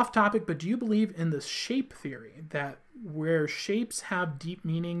 Off topic, but do you believe in the shape theory, that where shapes have deep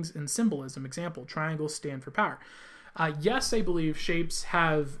meanings and symbolism? Example, triangles stand for power. Yes, I believe shapes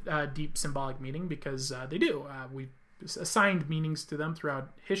have deep symbolic meaning, because they do. We've assigned meanings to them throughout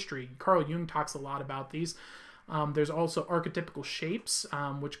history. Carl Jung talks a lot about these. There's also archetypical shapes,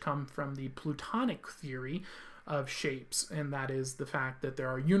 which come from the Platonic theory of shapes, and that is the fact that there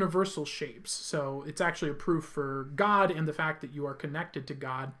are universal shapes. So it's actually a proof for God and the fact that you are connected to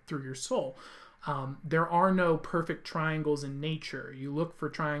God through your soul. There are no perfect triangles in nature. You look for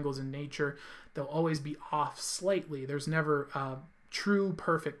triangles in nature, they'll always be off slightly. There's never a true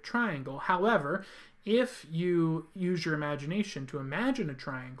perfect triangle. However, if you use your imagination to imagine a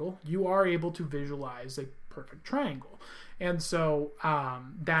triangle, you are able to visualize a perfect triangle. And so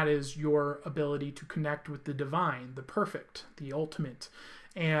that is your ability to connect with the divine, the perfect, the ultimate,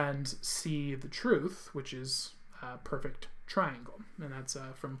 and see the truth, which is a perfect triangle. And that's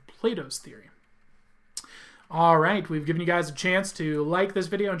from Plato's theory. All right, we've given you guys a chance to like this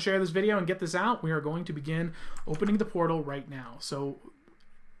video and share this video and get this out. We are going to begin opening the portal right now. So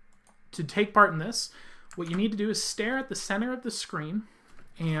to take part in this, what you need to do is stare at the center of the screen,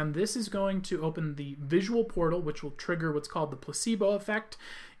 and this is going to open the visual portal, which will trigger what's called the placebo effect.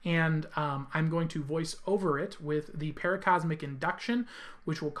 And I'm going to voice over it with the paracosmic induction,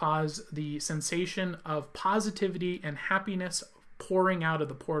 which will cause the sensation of positivity and happiness pouring out of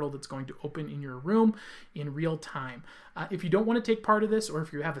the portal that's going to open in your room in real time. If you don't want to take part of this, or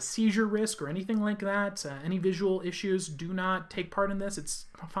if you have a seizure risk or anything like that, any visual issues, do not take part in this. It's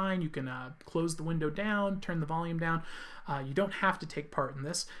fine. You can close the window down, turn the volume down. You don't have to take part in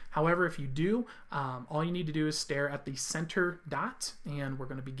this. However, if you do, all you need to do is stare at the center dot, and we're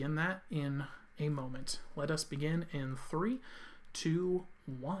going to begin that in a moment. Let us begin in 3, 2,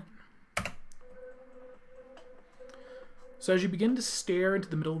 1. So as you begin to stare into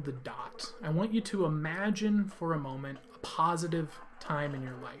the middle of the dot, I want you to imagine for a moment a positive time in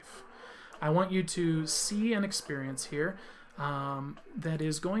your life. I want you to see an experience here that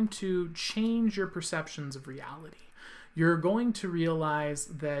is going to change your perceptions of reality. You're going to realize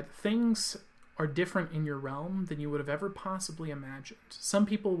that things are different in your realm than you would have ever possibly imagined. Some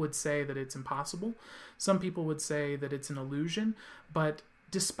people would say that it's impossible. Some people would say that it's an illusion, but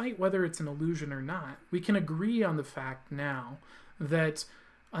despite whether it's an illusion or not, we can agree on the fact now that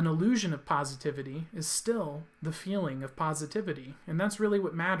an illusion of positivity is still the feeling of positivity. And that's really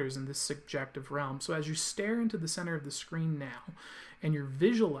what matters in this subjective realm. So as you stare into the center of the screen now, and you're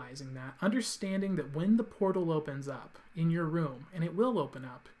visualizing that, understanding that when the portal opens up in your room, and it will open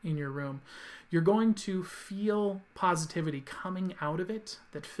up in your room, you're going to feel positivity coming out of it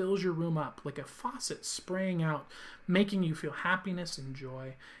that fills your room up like a faucet spraying out, making you feel happiness and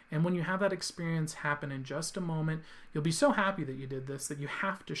joy. And when you have that experience happen in just a moment, you'll be so happy that you did this that you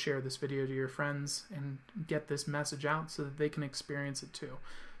have to share this video to your friends and get this message out so that they can experience it too.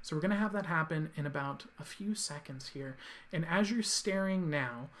 So we're going to have that happen in about a few seconds here. And as you're staring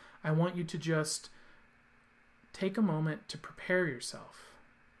now, I want you to just take a moment to prepare yourself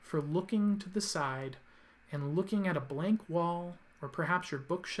for looking to the side and looking at a blank wall, or perhaps your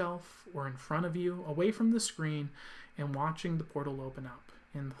bookshelf, or in front of you, away from the screen, and watching the portal open up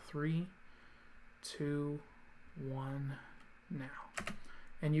in 3, 2, 1, now.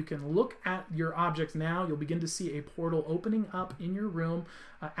 And you can look at your objects now. You'll begin to see a portal opening up in your room.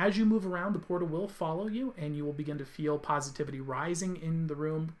 As you move around, the portal will follow you, and you will begin to feel positivity rising in the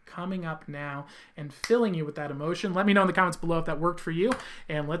room, coming up now, and filling you with that emotion. Let me know in the comments below if that worked for you,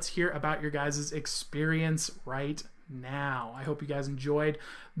 and let's hear about your guys' experience right now. I hope you guys enjoyed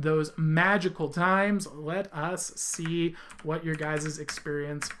those magical times. Let us see what your guys'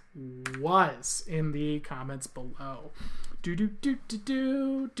 experience was in the comments below.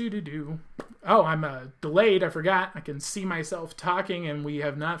 Oh, I'm delayed. I forgot. I can see myself talking, and we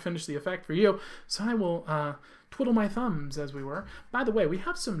have not finished the effect for you. So I will twiddle my thumbs, as we were. By the way, we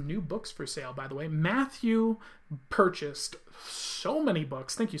have some new books for sale, by the way. Matthew purchased so many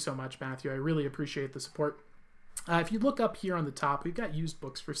books. Thank you so much, Matthew. I really appreciate the support. If you look up here on the top, we've got used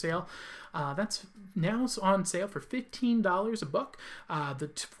books for sale. That's now on sale for $15 a book.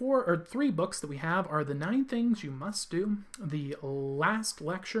 The 3 books that we have are The 9 Things You Must Do, The Last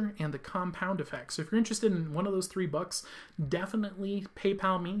Lecture, and The Compound Effect. So if you're interested in one of those 3 books, definitely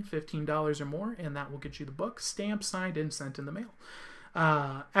PayPal me $15 or more, and that will get you the book stamped, signed, and sent in the mail.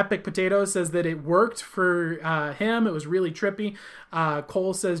 Epic Potato says that it worked for him. It was really trippy.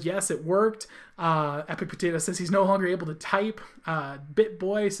 Cole says yes, it worked. Epic Potato says he's no longer able to type.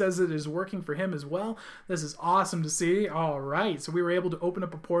 BitBoy says it is working for him as well. This is awesome to see. All right, so we were able to open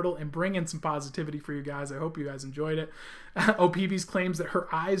up a portal and bring in some positivity for you guys. I hope you guys enjoyed it. OPB's claims that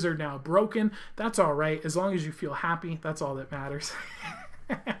her eyes are now broken. That's all right, as long as you feel happy. That's all that matters.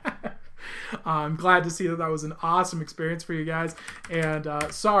 I'm glad to see that was an awesome experience for you guys. And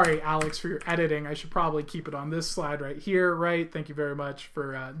sorry, Alex, for your editing. I should probably keep it on this slide right here, right? Thank you very much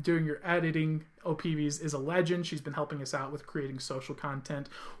for doing your editing. OPVs is a legend. She's been helping us out with creating social content.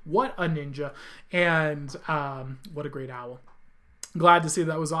 What a ninja. And what a great owl. Glad to see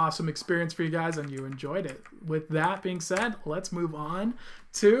that was an awesome experience for you guys and you enjoyed it. With that being said, let's move on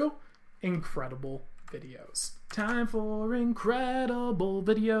to incredible videos. Time for incredible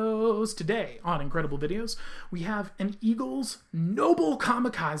videos. Today on Incredible Videos, we have an Eagles Noble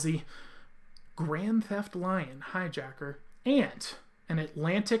Kamikaze Grand Theft Lion hijacker, and an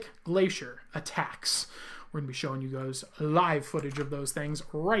Atlantic glacier attacks. We're going to be showing you guys live footage of those things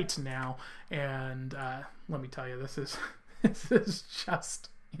right now. And let me tell you, this is just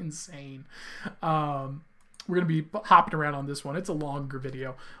insane. We're going to be hopping around on this one. It's a longer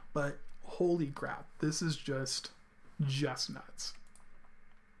video, but holy crap, this is just nuts.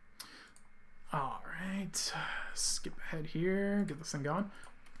 All right, skip ahead here, get this thing going.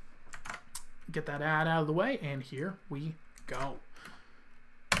 Get that ad out of the way, and here we go.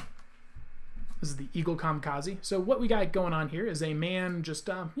 This is the Eagle Kamikaze. So what we got going on here is a man just,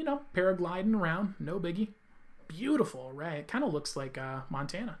 you know, paragliding around. No biggie. Beautiful, right? It kind of looks like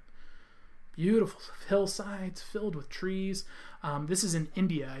Montana. Beautiful hillsides filled with trees. This is in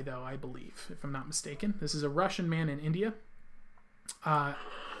India, though, I believe, if I'm not mistaken. This is a Russian man in India.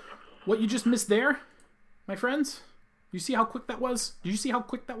 What you just missed there, my friends? You see how quick that was? Did you see how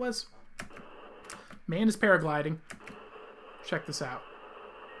quick that was? Man is paragliding. Check this out.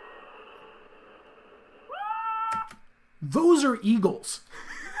 Those are eagles.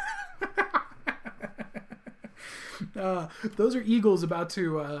 Those are eagles about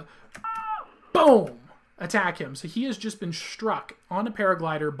to, boom, attack him. So he has just been struck on a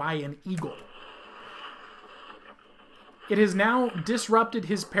paraglider by an eagle. It has now disrupted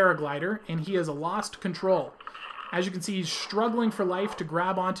his paraglider, and he has lost control. As you can see, he's struggling for life to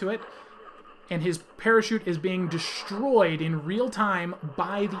grab onto it, and his parachute is being destroyed in real time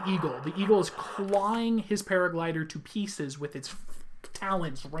by the eagle. The eagle is clawing his paraglider to pieces with its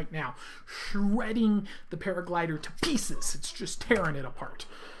talons right now, shredding the paraglider to pieces. It's just tearing it apart.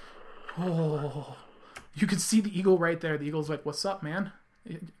 Oh, you can see the eagle right there. The eagle's like, "What's up, man?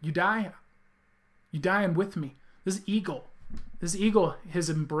 You die? You dying with me?" This eagle has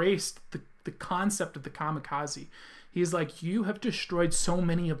embraced the concept of the kamikaze. He's like, "You have destroyed so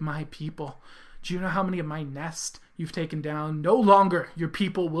many of my people. Do you know how many of my nests you've taken down? No longer your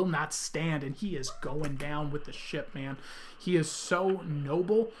people will not stand." And he is going down with the ship, man. He is so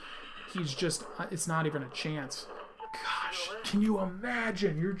noble. He's just, it's not even a chance. Gosh, can you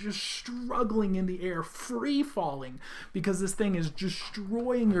imagine? You're just struggling in the air, free falling, because this thing is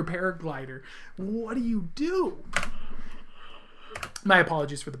destroying your paraglider. What do? My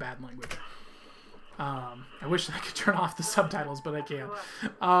apologies for the bad language. I wish I could turn off the subtitles, but I can't.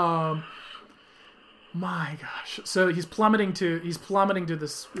 My gosh. So he's plummeting to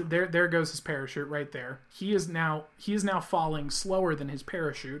this. There goes his parachute right there. He is now falling slower than his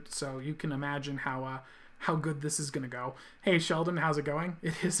parachute. So you can imagine how good this is going to go. Hey Sheldon, how's it going?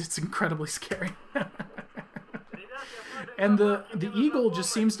 It's incredibly scary. And the eagle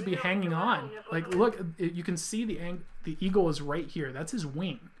just seems to be hanging on. Like, look, you can see the eagle is right here. That's his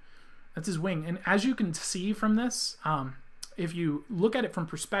wing. That's his wing. And as you can see from this, if you look at it from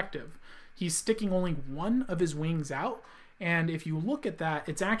perspective, he's sticking only one of his wings out. And if you look at that,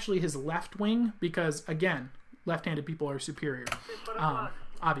 it's actually his left wing because, again, left-handed people are superior,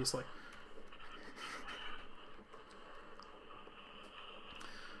 obviously.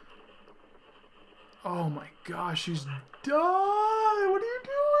 Oh my gosh, he's done! What are you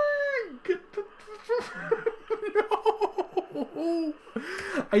doing? Get the... No!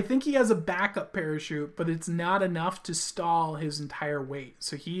 I think he has a backup parachute, but it's not enough to stall his entire weight.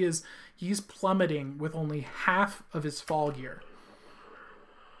 So he's plummeting with only half of his fall gear.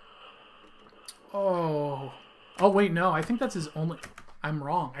 Oh wait, no, I think that's his only... I'm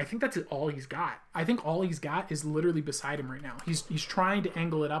wrong. I think that's all he's got. I think all he's got is literally beside him right now. He's trying to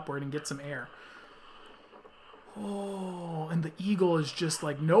angle it upward and get some air. Oh, and the eagle is just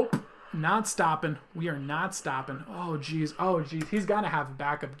like, nope, not stopping. We are not stopping. Oh, geez. He's got to have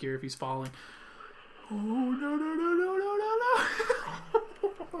backup gear if he's falling. Oh, no.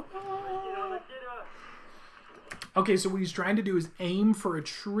 Okay, so what he's trying to do is aim for a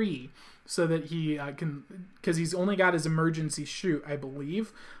tree so that he can, because he's only got his emergency chute, I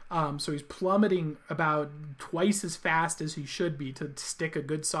believe. So he's plummeting about twice as fast as he should be to stick a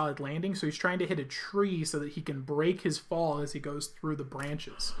good solid landing. So he's trying to hit a tree so that he can break his fall as he goes through the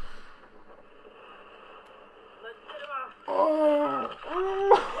branches. Oh.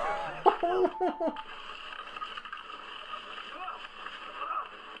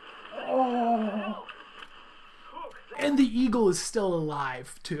 Oh. And the eagle is still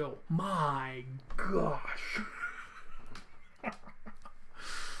alive, too. My gosh.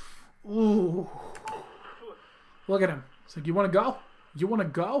 Ooh. Look at him. It's like, you want to go? You want to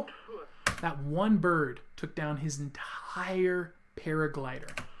go? That one bird took down his entire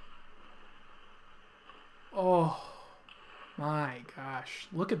paraglider. Oh, my gosh.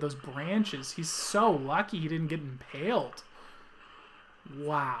 Look at those branches. He's so lucky he didn't get impaled.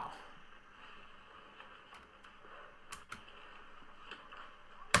 Wow.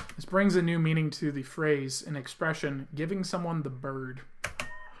 This brings a new meaning to the phrase and expression, giving someone the bird.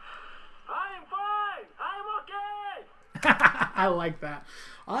 I'm fine. I'm okay. I like that.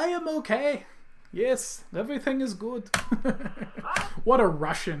 I am okay. Yes, everything is good. What a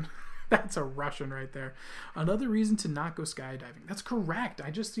Russian. That's a Russian right there. Another reason to not go skydiving. That's correct.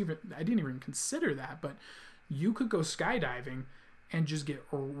 I didn't even consider that, but you could go skydiving and just get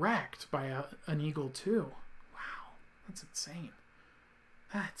wrecked by an eagle too. Wow, that's insane.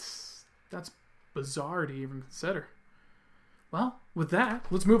 That's bizarre to even consider. Well, with that,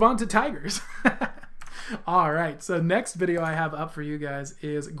 let's move on to tigers. All right, so next video I have up for you guys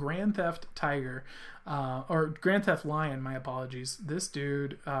is Grand Theft Tiger, or Grand Theft Lion, my apologies. This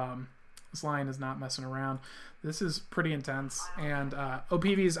dude, this lion is not messing around. This is pretty intense, and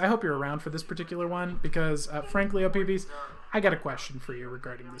OPVs, I hope you're around for this particular one, because frankly, OPVs, I got a question for you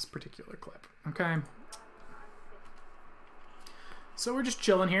regarding this particular clip, okay? So we're just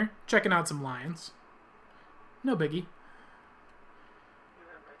chilling here, checking out some lions. No biggie.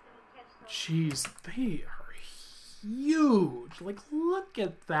 Jeez, they are huge. Like, look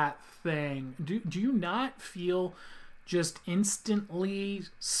at that thing. Do you not feel just instantly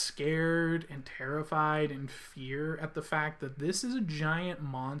scared and terrified and fear at the fact that this is a giant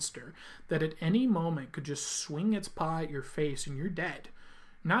monster that at any moment could just swing its paw at your face and you're dead?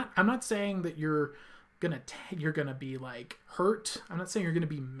 I'm not saying that you're gonna be like hurt. I'm not saying you're gonna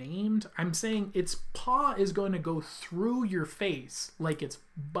be maimed. I'm saying its paw is going to go through your face like it's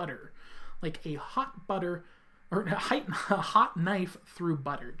butter. Like a hot butter, or a hot knife through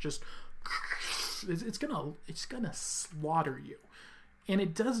butter. Just, it's gonna slaughter you, and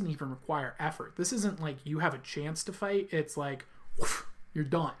it doesn't even require effort. This isn't like you have a chance to fight. It's like you're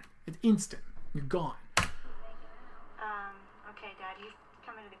done. It's instant. You're gone. Okay, Dad, you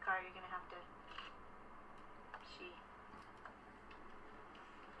come into the car. You're gonna have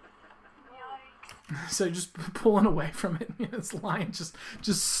to. So just pulling away from it. This lion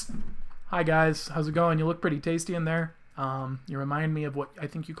just. Hi guys, how's it going? You look pretty tasty in there. You remind me of what I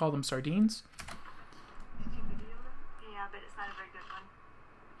think you call them, sardines. Yeah, but it's not a very good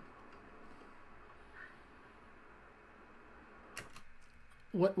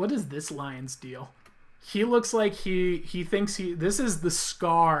one. What is this lion's deal? He looks like he thinks this is the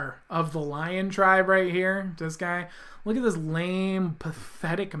Scar of the lion tribe right here. This guy. Look at this lame,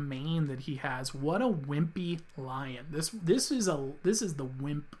 pathetic mane that he has. What a wimpy lion. This is the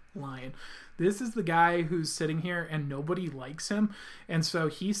wimp lion. This is the guy who's sitting here and nobody likes him, and so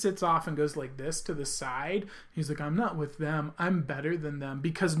he sits off and goes like this to the side. He's like, I'm not with them, I'm better than them,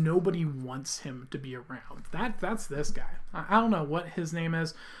 because nobody wants him to be around. That's this guy. I don't know what his name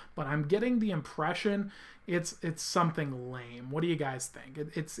is, but I'm getting the impression it's something lame. What do you guys think?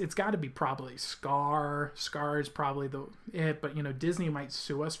 It's got to be probably Scar. Scar is probably it, but you know, Disney might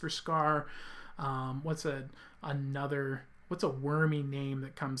sue us for Scar. What's a wormy name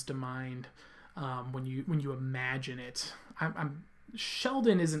that comes to mind when you imagine it?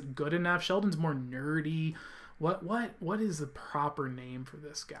 Sheldon isn't good enough. Sheldon's more nerdy. What is the proper name for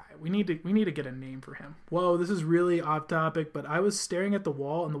this guy? We need to get a name for him. Whoa, this is really off topic, but I was staring at the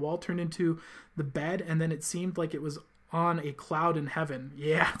wall and the wall turned into the bed, and then it seemed like it was on a cloud in heaven.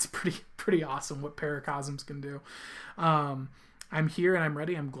 Yeah, it's pretty awesome what Paracosms can do. I'm here and I'm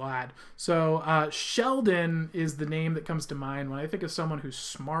ready. I'm glad. So Sheldon is the name that comes to mind when I think of someone who's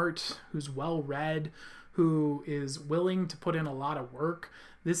smart, who's well-read, who is willing to put in a lot of work.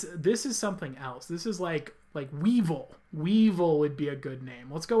 This is something else. This is like Weevil. Weevil would be a good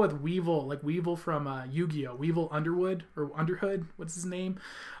name. Let's go with Weevil, like Weevil from Yu-Gi-Oh! Weevil Underwood or Underhood. What's his name?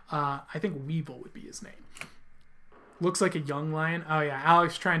 I think Weevil would be his name. Looks like a young lion. Oh yeah,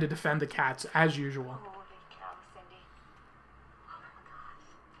 Alex trying to defend the cats as usual.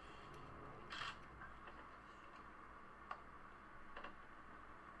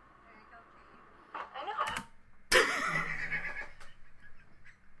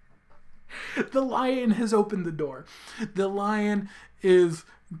 The lion has opened the door. The lion is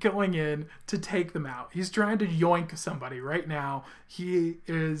going in to take them out. He's trying to yoink somebody right now. She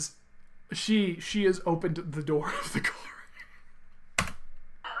has opened the door of the car.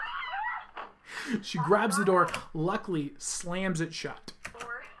 She grabs the door, luckily slams it shut. Oh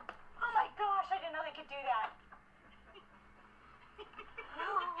my gosh, I didn't know they could do that.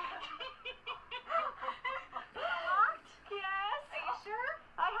 Locked? Yes. Are you sure?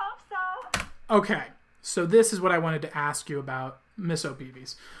 I hope so. Okay, so this is what I wanted to ask you about, Miss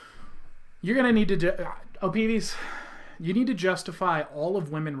OPVs. You're going to need to... OPVs, you need to justify all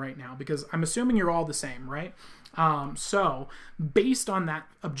of women right now, because I'm assuming you're all the same, right? So, based on that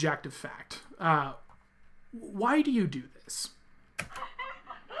objective fact, why do you do this?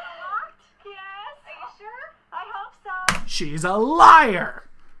 She's a liar.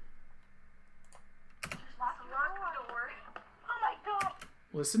 Lock the door. Oh my God.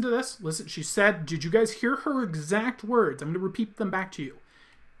 Listen to this. Listen, she said, did you guys hear her exact words? I'm going to repeat them back to you.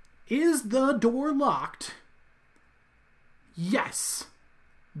 Is the door locked? Yes.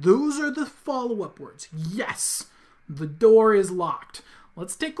 Those are the follow-up words. Yes, the door is locked.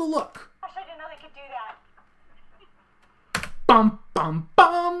 Let's take a look. Gosh, I didn't know they could do that. Bum, bum,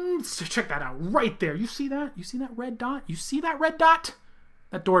 bum. So check that out right there. You see that? You see that red dot? You see that red dot?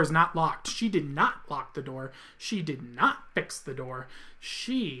 That door is not locked. She did not lock the door. She did not fix the door.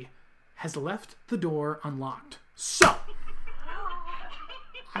 She has left the door unlocked. So,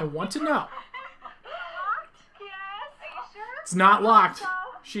 I want to know. Locked? Yes. Are you sure? It's not locked.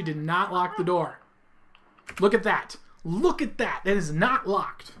 She did not lock the door. Look at that. Look at that. That is not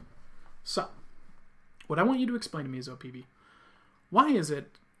locked. So, what I want you to explain to me is, OPV, why is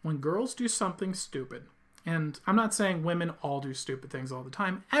it when girls do something stupid, and I'm not saying women all do stupid things all the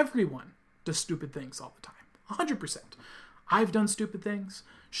time, everyone does stupid things all the time. 100%. I've done stupid things.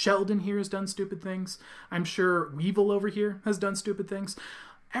 Sheldon here has done stupid things. I'm sure Weevil over here has done stupid things.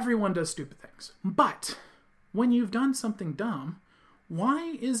 Everyone does stupid things. But when you've done something dumb,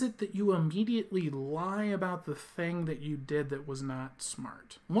 why is it that you immediately lie about the thing that you did that was not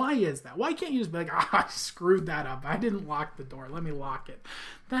smart? Why is that? Why can't you just be like, I screwed that up. I didn't lock the door. Let me lock it.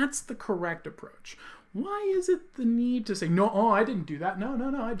 That's the correct approach. Why is it the need to say, no, I didn't do that.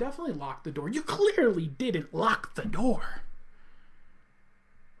 No, I definitely locked the door. You clearly didn't lock the door.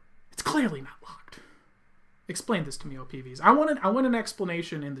 It's clearly not locked. Explain this to me, OPVs. I want an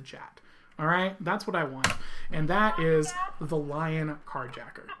explanation in the chat. All right? That's what I want. And that is the lion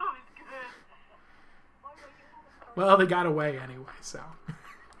carjacker. Well, they got away anyway, so.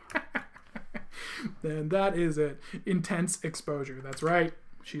 Then that is it. Intense exposure. That's right.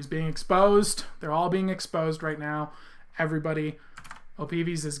 She's being exposed. They're all being exposed right now. Everybody.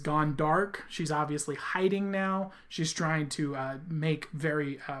 OPVs has gone dark. She's obviously hiding now. She's trying to make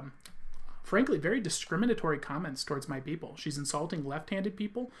frankly, very discriminatory comments towards my people. She's insulting left-handed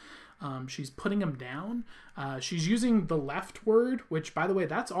people. She's putting them down. She's using the left word, which, by the way,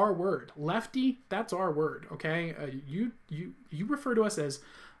 that's our word. Lefty, that's our word, okay? You refer to us as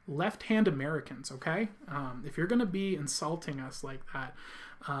left-hand Americans, okay? If you're going to be insulting us like that,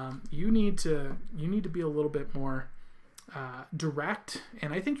 you need to be a little bit more direct,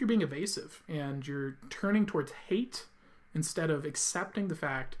 and I think you're being evasive, and you're turning towards hate instead of accepting the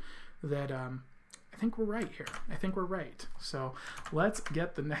fact that I think we're right here. I think we're right. So let's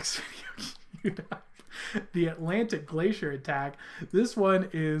get the next video queued up. The Atlantic Glacier attack. This one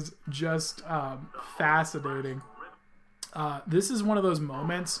is just fascinating. This is one of those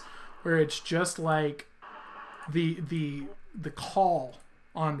moments where it's just like the call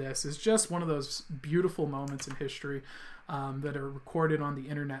on this is just one of those beautiful moments in history that are recorded on the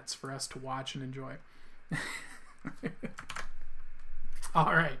internets for us to watch and enjoy.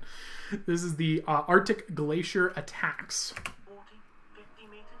 All right. This is the Arctic Glacier attacks. 40, 50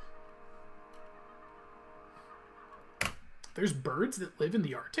 meters? There's birds that live in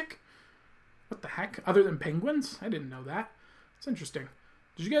the Arctic? What the heck? Other than penguins? I didn't know that. It's interesting.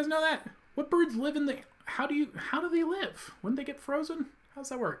 Did you guys know that? What birds live in the... How do they live? When they get frozen? How does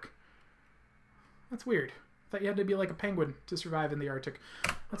that work? That's weird. I thought you had to be like a penguin to survive in the Arctic.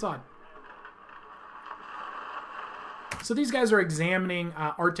 That's odd. So these guys are examining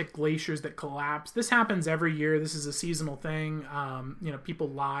Arctic glaciers that collapse. This happens every year. This is a seasonal thing. People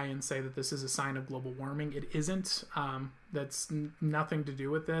lie and say that this is a sign of global warming. It isn't. That's nothing to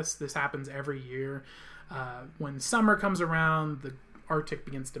do with this. This happens every year. When summer comes around, the Arctic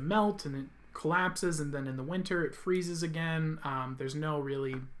begins to melt and it collapses, and then in the winter it freezes again. There's no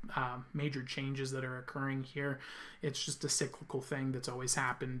really major changes that are occurring here. It's just a cyclical thing that's always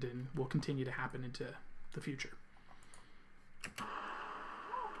happened and will continue to happen into the future.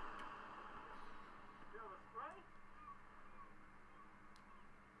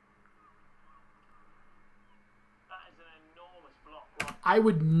 I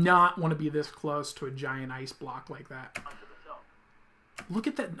would not want to be this close to a giant ice block like that. Look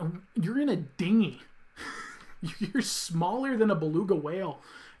at that. You're in a dinghy. You're smaller than a beluga whale.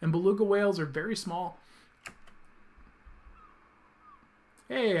 And beluga whales are very small.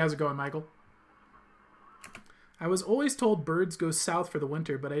 Hey, how's it going, Michael? I was always told birds go south for the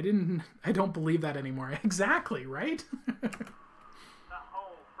winter, but I don't believe that anymore. Exactly, right? That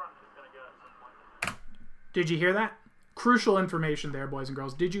whole front is going to go at some point. Did you hear that? Crucial information there, boys and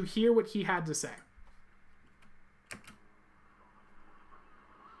girls. Did you hear what he had to say?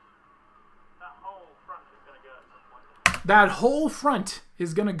 That whole front is going to go at some point. That whole front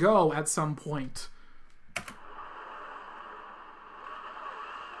is going to go at some point.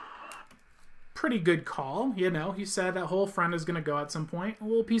 pretty good call. You know, he said that whole front is going to go at some point. A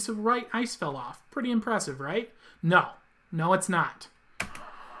little piece of right ice fell off. Pretty impressive, right? No. No, it's not.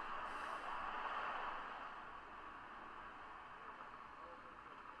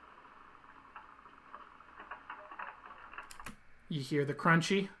 You hear the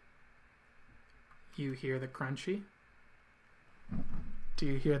crunchy? You hear the crunchy? Do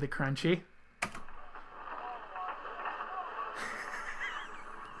you hear the crunchy?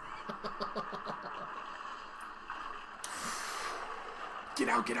 Get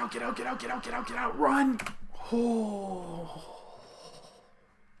out, get out, get out, get out, get out, get out, get out, run! Oh.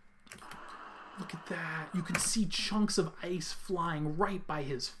 Look at that. You can see chunks of ice flying right by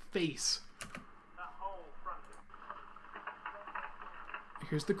his face. That whole front.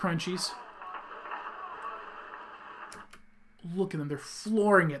 Here's the crunchies. Look at them. They're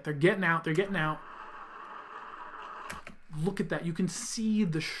flooring it. They're getting out. They're getting out. Look at that. You can see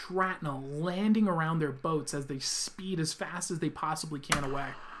the shrapnel landing around their boats as they speed as fast as they possibly can away.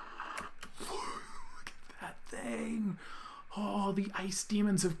 Look at that thing. Oh, the ice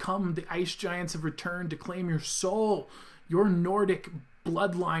demons have come. The ice giants have returned to claim your soul. Your Nordic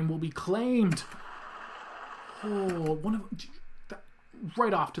bloodline will be claimed. Oh, one of that,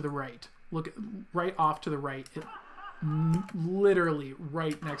 right off to the right. Look at right off to the right. It literally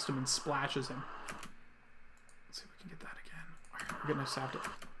right next to him and splashes him. Let's see if we can get that again. We're gonna have to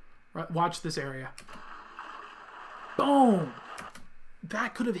right, watch this area. Boom!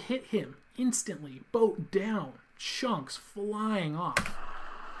 That could have hit him instantly. Boat down. Chunks flying off.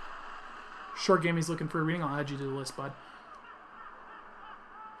 Short Gamey's looking for a reading. I'll add you to the list, bud.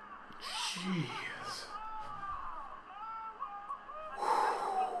 Jeez.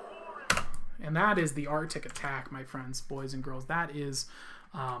 And that is the Arctic attack, my friends, boys and girls. That is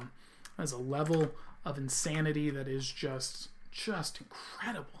a level of insanity that is just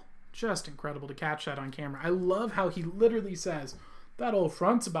incredible. Just incredible to catch that on camera. I love how he literally says, that old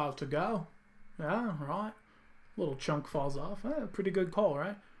front's about to go. Yeah, right. Little chunk falls off. Pretty good call,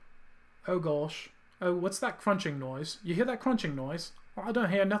 right? Oh, gosh. Oh, what's that crunching noise? You hear that crunching noise? Oh, I don't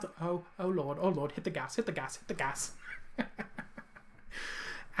hear nothing. Oh, Lord. Hit the gas, hit the gas, hit the gas.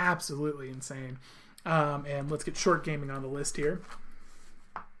 Absolutely insane. And let's get Short Gaming on the list here.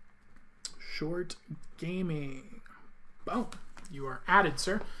 Short Gaming. Boom. You are added,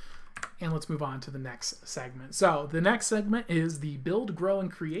 sir. And let's move on to the next segment. So the next segment is the Build, Grow,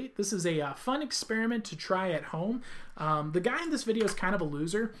 and Create. This is a fun experiment to try at home. The guy in this video is kind of a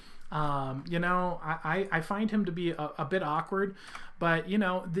loser. You know, I find him to be a bit awkward, but you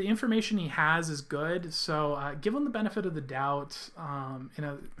know, the information he has is good. So give him the benefit of the doubt. You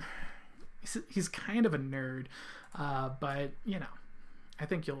know, he's kind of a nerd, but you know, I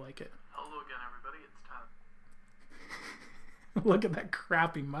think you'll like it. Hello again, everybody. It's time. Look at that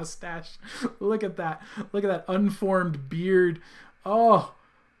crappy mustache. Look at that. Look at that unformed beard. Oh,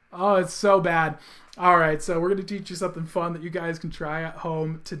 it's so bad. All right, so we're going to teach you something fun that you guys can try at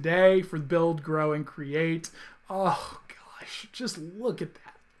home today for Build, Grow, and Create. Oh, gosh. Just look at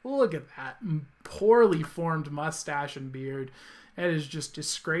that. Look at that poorly formed mustache and beard. It is just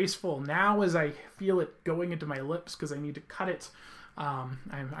disgraceful. Now as I feel it going into my lips because I need to cut it,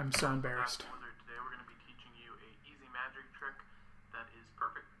 I'm so embarrassed. Today we're going to be teaching you an easy magic trick that is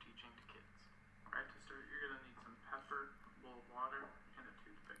perfect for teaching to kids. All right, to start, you're going to need some pepper, a bowl of water, and a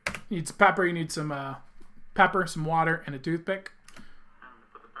toothpick. You need some pepper. You need some pepper, some water, and a toothpick. I'm going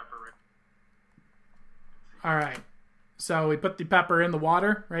to put the pepper right. All right. So we put the pepper in the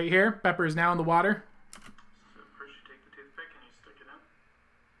water right here. Pepper is now in the water. So first you take the toothpick and you stick it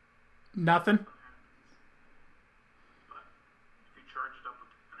in. Nothing. But if you charge it up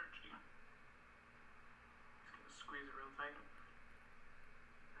with energy, just going to squeeze it real tight.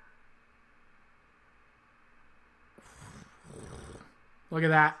 Look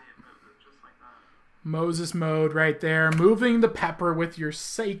at that. See, it moves it just like that. Moses mode right there. Moving the pepper with your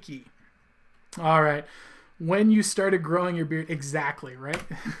psyche. All right. When you started growing your beard, exactly, right?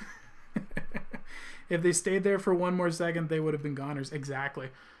 If they stayed there for one more second, they would have been goners. Exactly.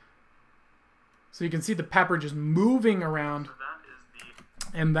 So you can see the pepper just moving around. So that is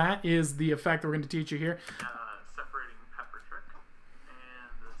the And that is the effect that we're going to teach you here. separating pepper trick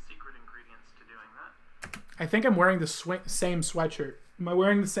and the secret ingredients to doing that I think I'm wearing the same sweatshirt. Am I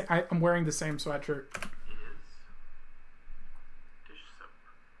wearing the same? I'm wearing the same sweatshirt. is dish soap.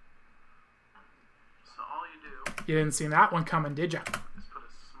 So all you do You didn't see that one coming, did ya? is put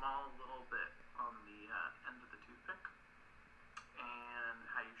a small little bit on the end of the toothpick, and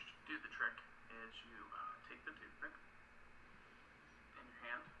how you should do the trick is you take the toothpick in your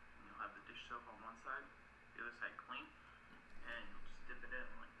hand, and you'll have the dish soap on one side, the other side clean, and you'll just dip it in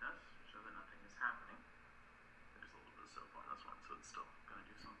like this so that nothing is it's still going to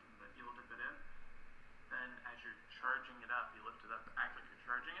do something, but you'll dip it in. Then as you're charging it up, you lift it up, act like you're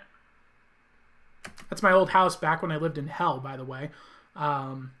charging it. That's my old house back when I lived in hell, by the way.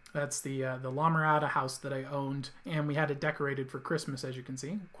 That's the La Mirada house that I owned, and we had it decorated for Christmas, as you can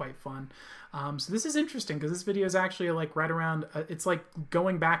see. Quite fun. So this is interesting because this video is actually like right around, it's like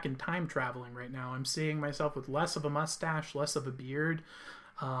going back in time traveling right now. I'm seeing myself with less of a mustache, less of a beard,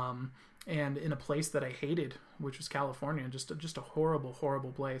 and in a place that I hated, which was California. Just a horrible,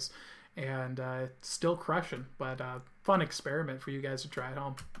 horrible place. And still crushing, but fun experiment for you guys to try at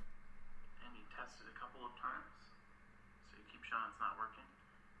home. And you test it a couple of times, so you keep showing it's not working.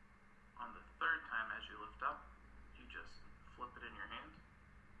 On the third time, as you lift up, you just flip it in your hand,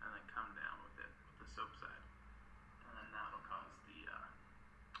 and then come down with it with the soap side, and then that'll cause the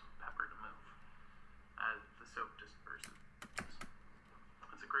pepper to move as the soap disperses.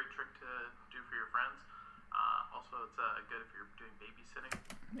 It's a great trick to do for your friends. Also, it's good if you're doing babysitting.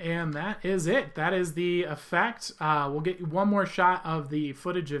 And that is it. That is the effect. We'll get one more shot of the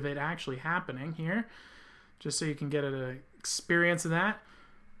footage of it actually happening here, just so you can get an experience of that.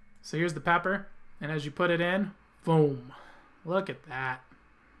 So here's the pepper, and as you put it in, boom. Look at that.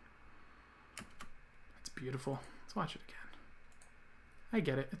 It's beautiful. Let's watch it again. I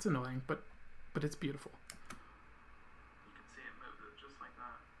get it. It's annoying, but it's beautiful. You can see it move just like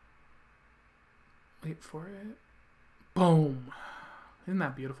that. Wait for it. Boom. Isn't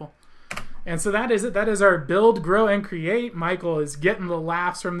that beautiful? And so that is it. That is our build, grow, and create. Michael is getting the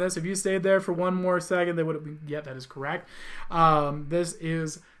laughs from this. If you stayed there for one more second, they would have been, yeah, that is correct. This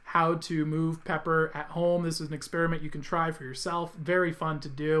is how to move pepper at home. This is an experiment you can try for yourself. Very fun to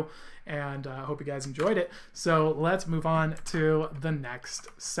do, and I hope you guys enjoyed it. So let's move on to the next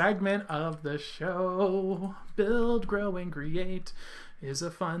segment of the show. Build, grow, and create is a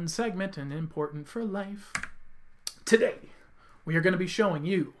fun segment and important for life. Today, we are going to be showing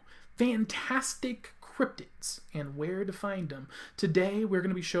you fantastic cryptids and where to find them. Today, we're going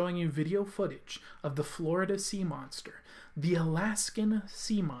to be showing you video footage of the Florida sea monster, the Alaskan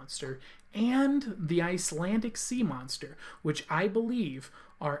sea monster, and the Icelandic sea monster, which I believe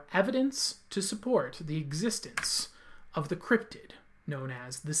are evidence to support the existence of the cryptid known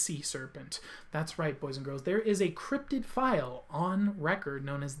as the sea serpent. That's right, boys and girls. There is a cryptid file on record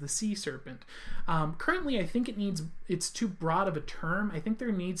known as the sea serpent. Currently, I think it's too broad of a term. I think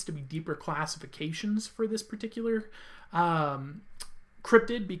there needs to be deeper classifications for this particular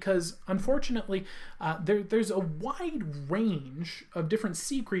cryptid because, unfortunately, there's a wide range of different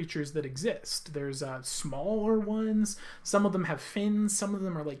sea creatures that exist. There's smaller ones. Some of them have fins. Some of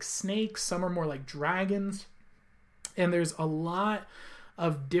them are like snakes. Some are more like dragons. And there's a lot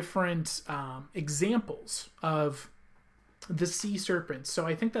of different examples of the sea serpents. So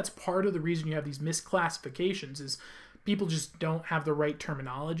I think that's part of the reason you have these misclassifications is people just don't have the right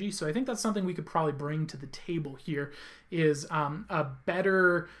terminology. So I think that's something we could probably bring to the table here is a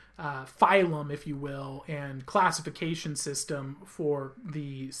better phylum, if you will, and classification system for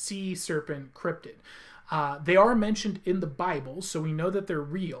the sea serpent cryptid. They are mentioned in the Bible, so we know that they're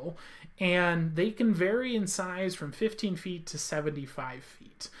real, and they can vary in size from 15 feet to 75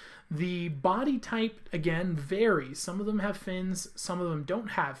 feet. The body type, again, varies. Some of them have fins, some of them don't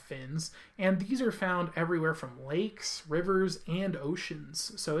have fins, and these are found everywhere from lakes, rivers, and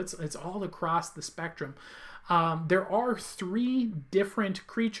oceans. So it's all across the spectrum. There are 3 different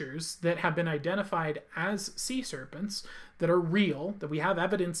creatures that have been identified as sea serpents that are real, that we have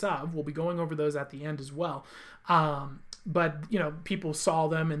evidence of. We'll be going over those at the end as well. But, you know, people saw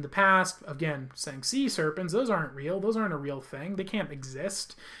them in the past, again, saying sea serpents, those aren't real. Those aren't a real thing. They can't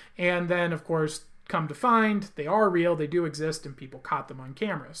exist. And then, of course, come to find, they are real, they do exist, and people caught them on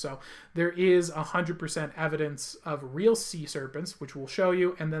camera. So there is 100% evidence of real sea serpents, which we'll show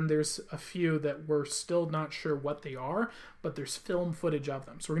you, and then there's a few that we're still not sure what they are, but there's film footage of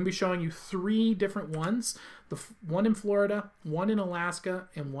them. So we're going to be showing you 3 different ones, one in Florida, one in Alaska,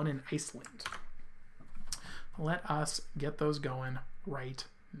 and one in Iceland. Let us get those going right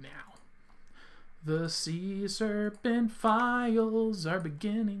now. The sea serpent files are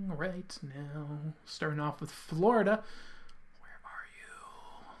beginning right now. Starting off with Florida. Where are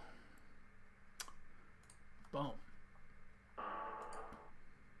you? Boom.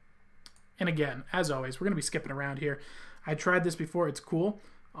 And again, as always, we're going to be skipping around here. I tried this before. It's cool.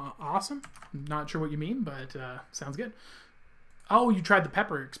 Awesome. Not sure what you mean, but sounds good. Oh, you tried the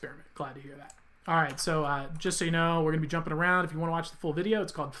pepper experiment. Glad to hear that. All right, so just so you know, we're going to be jumping around. If you want to watch the full video,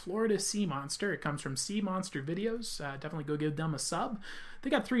 it's called Florida Sea Monster. It comes from Sea Monster Videos. Definitely go give them a sub. They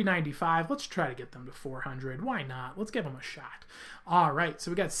got $3.95. Let's try to get them to $400. Why not? Let's give them a shot. All right,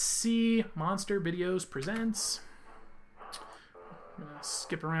 so we got Sea Monster Videos presents. I'm gonna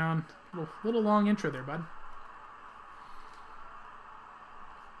skip around. Little long intro there, bud.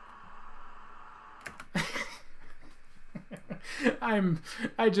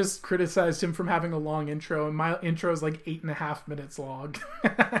 I just criticized him from having a long intro, and my intro is like 8.5 minutes long.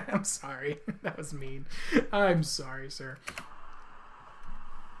 I'm sorry. That was mean. I'm sorry, sir.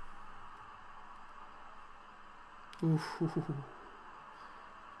 Ooh.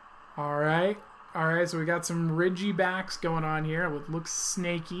 Alright. Alright, so we got some ridgy backs going on here. It looks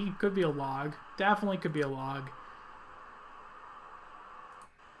snaky. Could be a log. Definitely could be a log.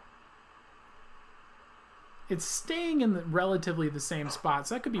 It's staying in relatively the same spot,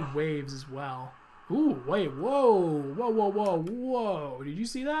 so that could be waves as well. Ooh, wait, whoa, whoa, whoa, whoa, whoa. Did you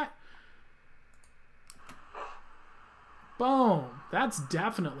see that? Boom. That's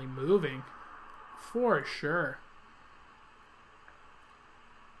definitely moving. For sure.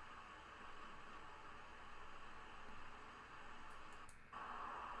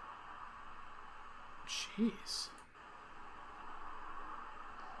 Jeez.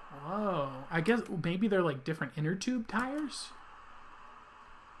 Whoa. I guess maybe they're like different inner tube tires?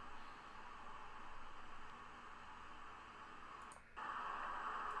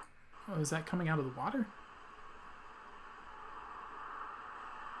 Oh, is that coming out of the water?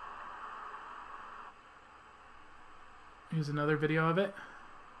 Here's another video of it.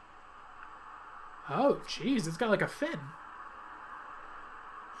 Oh, jeez. It's got like a fin.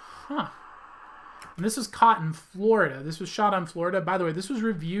 Huh. And this was caught in Florida. This was shot on Florida. By the way, this was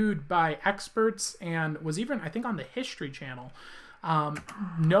reviewed by experts and was even, I think, on the History Channel.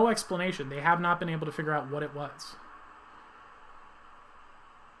 No explanation. They have not been able to figure out what it was.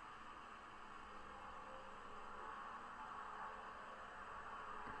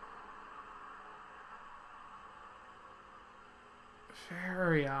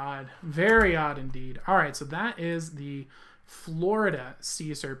 Very odd. Very odd indeed. All right, so that is the Florida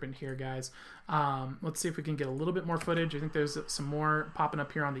sea serpent here, guys. Let's see if we can get a little bit more footage. I think there's some more popping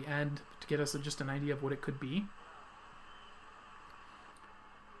up here on the end to get us just an idea of what it could be.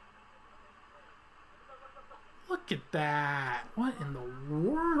 Look at that. What in the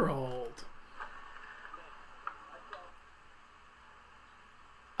world?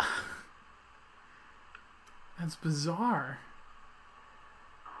 That's bizarre.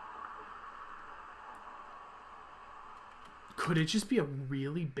 Could it just be a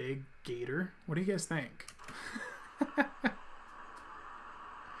really big gator? What do you guys think?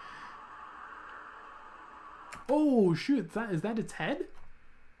 Oh, shoot. Is that its head?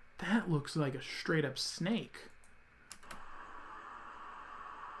 That looks like a straight up snake.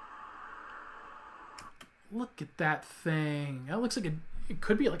 Look at that thing. That looks like it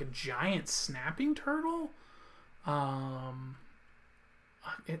could be like a giant snapping turtle. That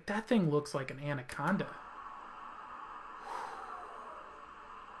thing looks like an anaconda.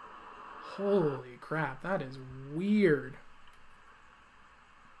 Holy crap, that is weird.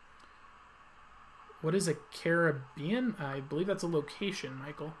 What is a Caribbean? I believe that's a location,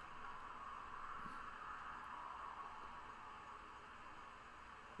 Michael.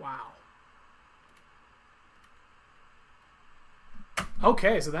 Wow.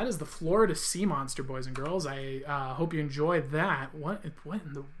 Okay, so that is the Florida sea monster, boys and girls. I hope you enjoyed that. What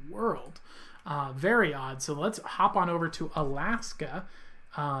in the world? Very odd. So let's hop on over to Alaska.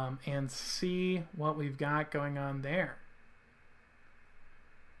 And see what we've got going on there.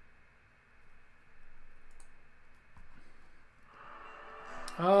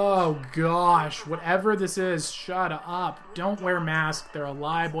 Oh gosh, whatever this is, shut up. Don't wear masks. They're a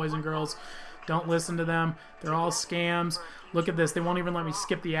lie, boys and girls. Don't listen to them. They're all scams. Look at this. They won't even let me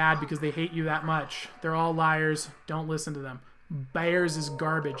skip the ad because they hate you that much. They're all liars. Don't listen to them. Bears is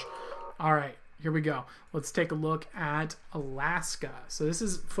garbage. All right. Here we go. Let's take a look at Alaska. So this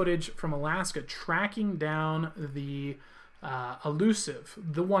is footage from Alaska tracking down the elusive,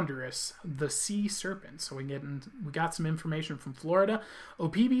 the wondrous, the sea serpent. So we got some information from Florida.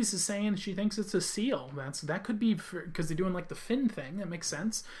 OPB's is saying she thinks it's a seal. That could be because they're doing like the fin thing. That makes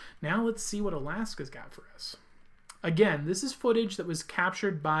sense. Now let's see what Alaska's got for us. Again, this is footage that was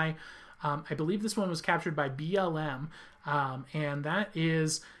captured by, I believe this one was captured by BLM, and that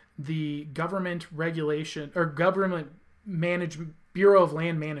is the government regulation or government management Bureau of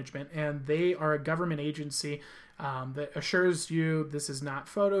Land Management, and they are a government agency that assures you this is not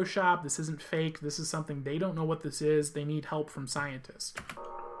Photoshop, this isn't fake, this is something they don't know what this is, they need help from scientists.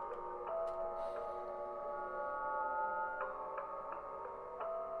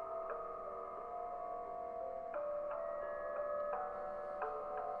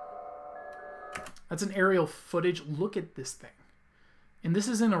 That's an aerial footage. Look at this thing. And this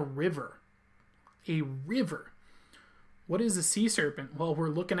is in a river. A river. What is a sea serpent? Well, we're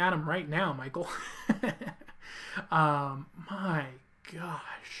looking at him right now, Michael. My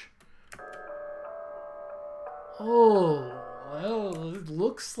gosh. Oh, well, it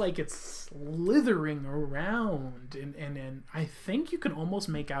looks like it's slithering around. And I think you can almost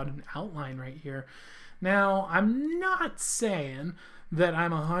make out an outline right here. Now, I'm not saying that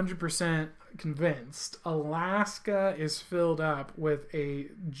I'm 100% convinced. Alaska is filled up with a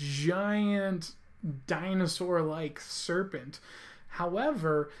giant dinosaur-like serpent.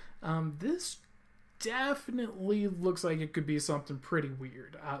 However, this definitely looks like it could be something pretty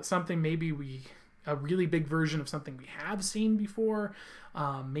weird. Something maybe a really big version of something we have seen before.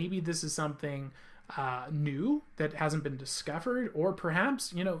 Maybe this is something new that hasn't been discovered, or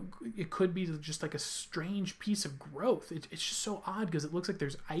perhaps, you know, it could be just like a strange piece of growth. It's just so odd because it looks like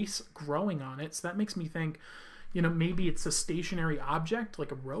there's ice growing on it. So that makes me think, you know, maybe it's a stationary object,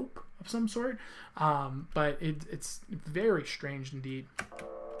 like a rope of some sort. But it's very strange indeed.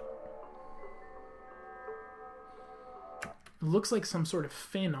 It looks like some sort of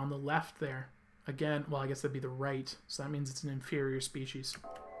fin on the left there. Again, well, I guess that'd be the right. So that means it's an inferior species.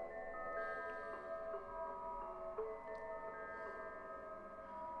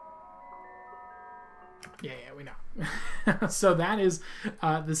 Yeah, we know. So that is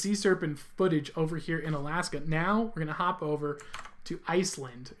the sea serpent footage over here in Alaska. Now we're going to hop over to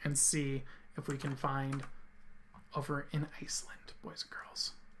Iceland and see if we can find over in Iceland, boys and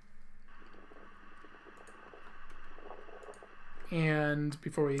girls. And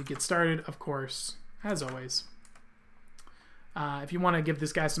before we get started, of course, as always, if you want to give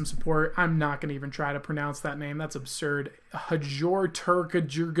this guy some support, I'm not going to even try to pronounce that name. That's absurd.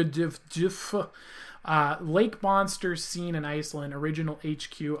 Hjorturkajurgadif. Lake Monster seen in Iceland, original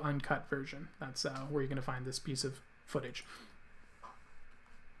HQ uncut version. That's where you're going to find this piece of footage.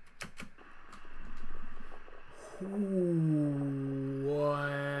 What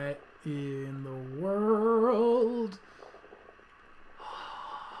in the world?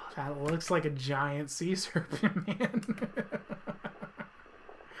 That looks like a giant sea serpent, man.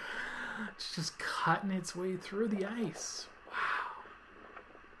 It's just cutting its way through the ice. Wow.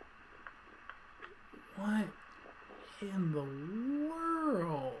 What in the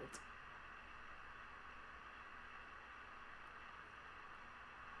world?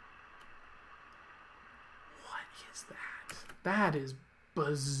 What is that? That is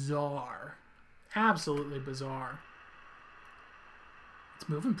bizarre. Absolutely bizarre. It's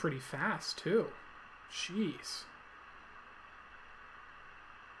moving pretty fast, too. Jeez.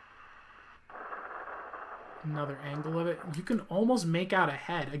 Another angle of it. You can almost make out a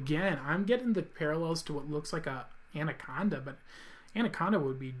head. Again, I'm getting the parallels to what looks like a anaconda, but anaconda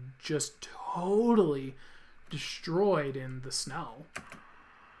would be just totally destroyed in the snow.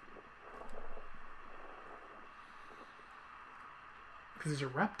 Because it's a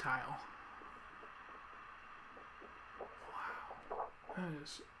reptile. That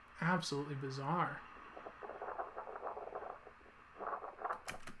is absolutely bizarre.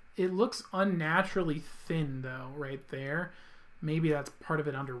 It looks unnaturally thin, though, right there. Maybe that's part of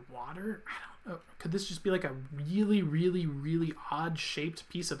it underwater. I don't know. Could this just be like a really, really, really odd-shaped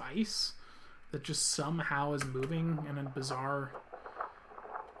piece of ice that just somehow is moving in a bizarre...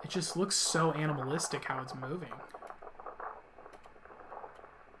 It just looks so animalistic how it's moving.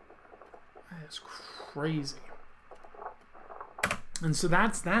 That is crazy. And so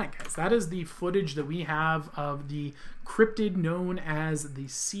that's that, guys. That is the footage that we have of the cryptid known as the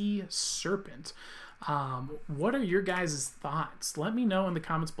sea serpent. What are your guys' thoughts? Let me know in the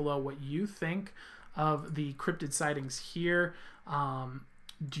comments below what you think of the cryptid sightings here.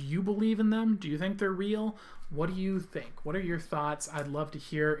 Do you believe in them? Do you think they're real? What do you think? What are your thoughts? I'd love to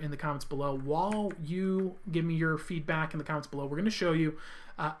hear in the comments below. While you give me your feedback in the comments below, we're going to show you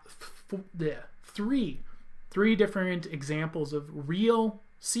three different examples of real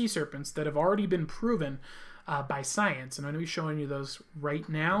sea serpents that have already been proven by science. And I'm going to be showing you those right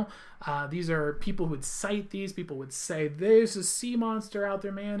now. These are people who would cite these. People would say, there's a sea monster out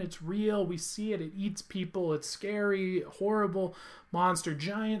there, man. It's real. We see it. It eats people. It's scary, horrible monster,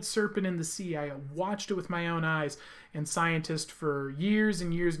 giant serpent in the sea. I watched it with my own eyes. And scientists for years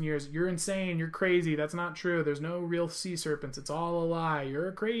and years and years, you're insane. You're crazy. That's not true. There's no real sea serpents. It's all a lie. You're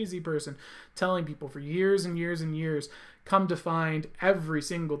a crazy person. Telling people for years and years and years. Come to find every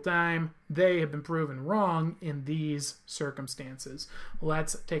single time they have been proven wrong in these circumstances.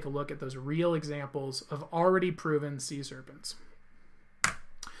 Let's take a look at those real examples of already proven sea serpents.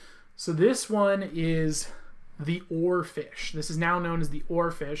 So this one is the oarfish. This is now known as the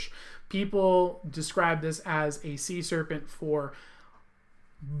oarfish. People describe this as a sea serpent for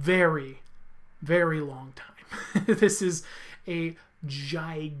very, very long time. This is a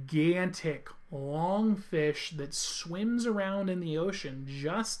gigantic long fish that swims around in the ocean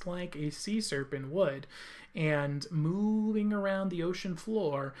just like a sea serpent would, and moving around the ocean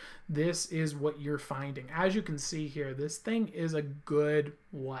floor. This is what you're finding. As you can see here, this thing is a good,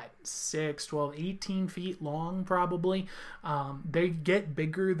 6, 12, 18 feet long probably. They get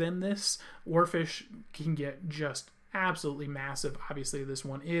bigger than this. Oarfish can get just absolutely massive. Obviously this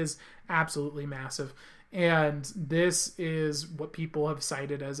one is absolutely massive, and this is what people have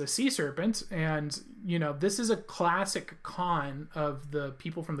cited as a sea serpent. And this is a classic con of the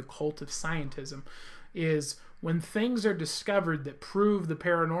people from the cult of scientism, is when things are discovered that prove the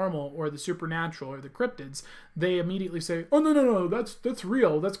paranormal or the supernatural or the cryptids, they immediately say, oh no, that's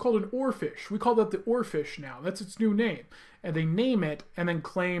real, that's called an oarfish, we call that the oarfish now, that's its new name. And they name it and then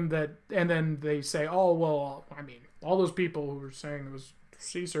claim that, and then they say, oh well, I mean, all those people who were saying it was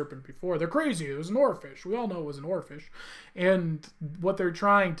sea serpent before, they're crazy, it was an oarfish, we all know it was an oarfish. And what they're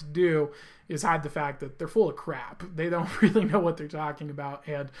trying to do is hide the fact that they're full of crap. They don't really know what they're talking about.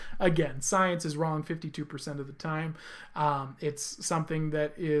 And again, science is wrong 52% of the time. It's something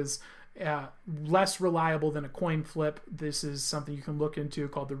that is less reliable than a coin flip. This is something you can look into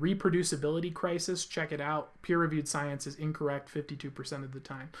called the reproducibility crisis. Check it out. Peer-reviewed science is incorrect 52% of the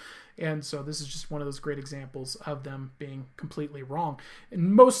time. And so this is just one of those great examples of them being completely wrong.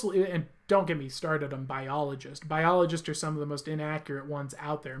 And don't get me started on biologists. Biologists are some of the most inaccurate ones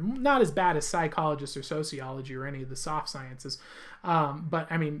out there. Not as bad as psychologists or sociology or any of the soft sciences. But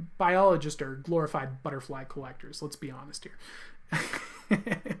I mean, biologists are glorified butterfly collectors. Let's be honest here.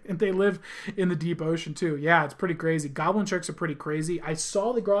 And they live in the deep ocean too. Yeah, it's pretty crazy. Goblin sharks are pretty crazy. I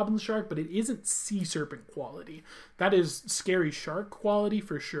saw the goblin shark, but it isn't sea serpent quality. That is scary shark quality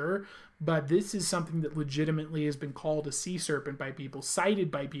for sure. But this is something that legitimately has been called a sea serpent by people,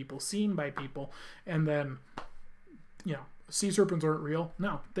 cited by people, seen by people. And then, sea serpents aren't real.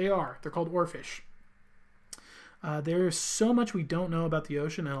 No, they are. They're called oarfish. There's so much we don't know about the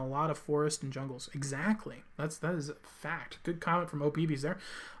ocean and a lot of forests and jungles. Exactly. That is a fact. Good comment from OPBs there.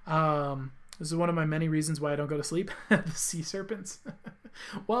 This is one of my many reasons why I don't go to sleep. The sea serpents.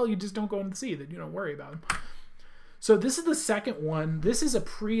 Well, you just don't go into the sea. That you don't worry about them. So this is the second one. This is a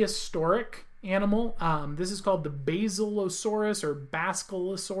prehistoric animal. This is called the Basilosaurus or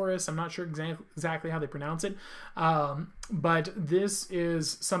Basculosaurus. I'm not sure exactly how they pronounce it. But this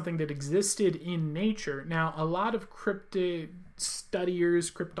is something that existed in nature. Now, a lot of cryptid studiers,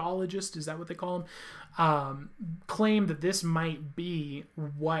 cryptologists, is that what they call them, claim that this might be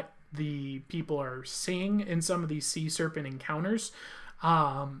what the people are seeing in some of these sea serpent encounters.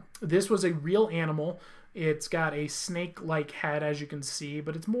 This was a real animal. It's got a snake-like head, as you can see,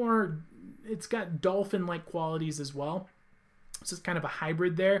 but it's got dolphin-like qualities as well. So it's kind of a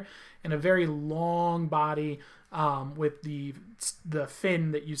hybrid there, and a very long body with the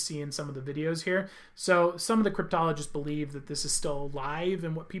fin that you see in some of the videos here. So some of the cryptologists believe that this is still alive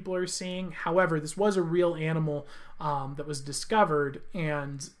and what people are seeing. However, this was a real animal that was discovered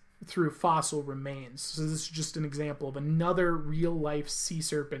and through fossil remains. So this is just an example of another real-life sea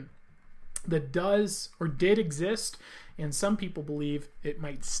serpent that does or did exist, and some people believe it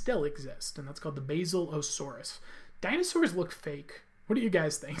might still exist, and that's called the Basilosaurus. Dinosaurs look fake. What do you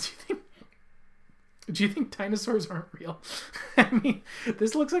guys think? Do you think dinosaurs aren't real? I mean,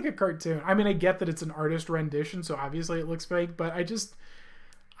 this looks like a cartoon. I mean, I get that it's an artist rendition, so obviously it looks fake, but I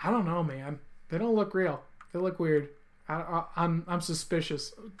don't know, man. They don't look real. They look weird. I'm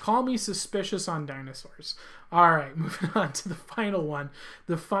suspicious. Call me suspicious on dinosaurs. All right, moving on to the final one.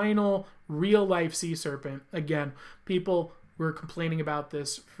 The final real-life sea serpent. Again, people were complaining about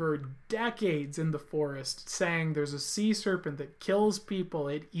this for decades in the forest, saying there's a sea serpent that kills people,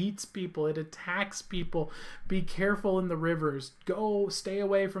 it eats people, it attacks people. Be careful in the rivers. Stay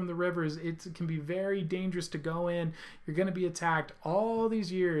away from the rivers. It can be very dangerous to go in. You're going to be attacked. All these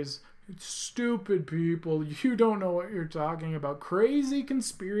years. Stupid people, you don't know what you're talking about. Crazy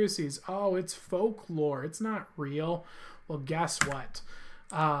conspiracies. Oh, it's folklore. It's not real. Well, guess what?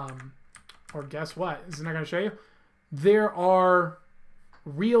 Or guess what? Isn't that going to show you? There are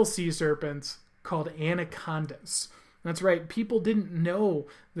real sea serpents called anacondas. That's right. People didn't know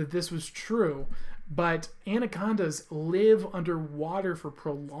that this was true. But anacondas live underwater for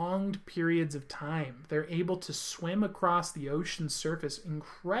prolonged periods of time. They're able to swim across the ocean surface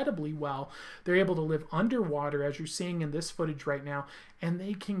incredibly well. They're able to live underwater, as you're seeing in this footage right now, and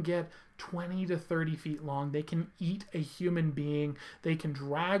they can get 20 to 30 feet long. They can eat a human being. They can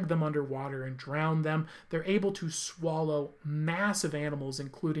drag them underwater and drown them. They're able to swallow massive animals,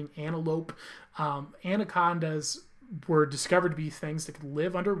 including antelope. Anacondas were discovered to be things that could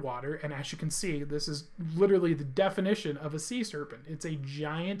live underwater. And as you can see, this is literally the definition of a sea serpent. It's a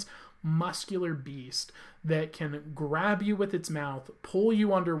giant muscular beast that can grab you with its mouth, pull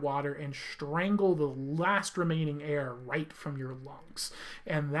you underwater, and strangle the last remaining air right from your lungs.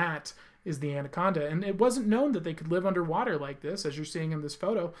 And that is the anaconda. And it wasn't known that they could live underwater like this, as you're seeing in this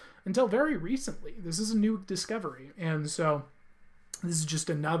photo, until very recently. This is a new discovery. And so this is just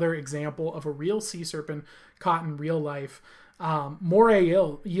another example of a real sea serpent caught in real life. Moray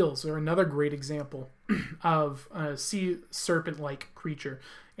eels are another great example of a sea serpent-like creature.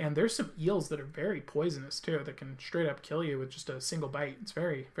 And there's some eels that are very poisonous too, that can straight up kill you with just a single bite. It's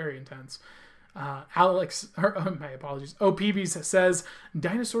very, very intense. My apologies. Peeves says,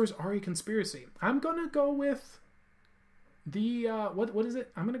 dinosaurs are a conspiracy. I'm going to go with the, what is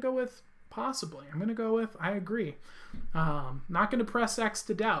it? I'm going to go with possibly. I'm going to go with, I agree. Not going to press X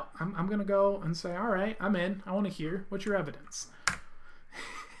to doubt. I'm going to go and say, all right, I'm in. I want to hear. What's your evidence?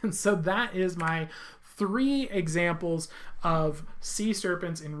 And so that is my 3 examples of sea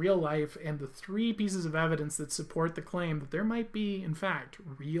serpents in real life and the 3 pieces of evidence that support the claim that there might be, in fact,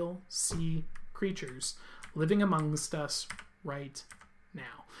 real sea creatures living amongst us right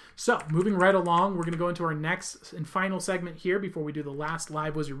now. So, moving right along, we're going to go into our next and final segment here before we do the last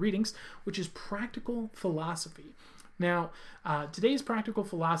live wizard readings, which is practical philosophy. Now, today's practical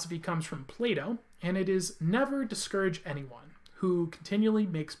philosophy comes from Plato, and it is never discourage anyone who continually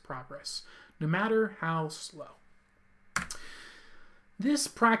makes progress, no matter how slow. This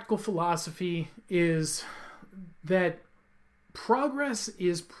practical philosophy is that progress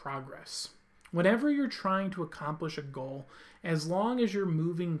is progress. Whenever you're trying to accomplish a goal, as long as you're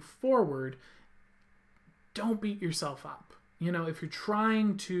moving forward, don't beat yourself up. You know, if you're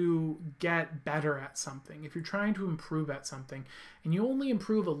trying to get better at something, if you're trying to improve at something, and you only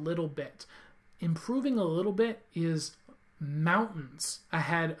improve a little bit, improving a little bit is mountains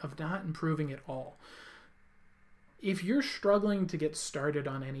ahead of not improving at all. If you're struggling to get started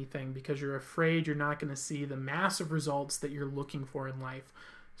on anything because you're afraid you're not going to see the massive results that you're looking for in life,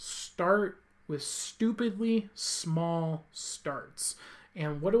 start with stupidly small starts.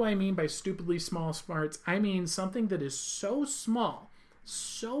 And what do I mean by stupidly small starts? I mean something that is so small,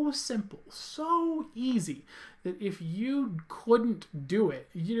 so simple, so easy that if you couldn't do it,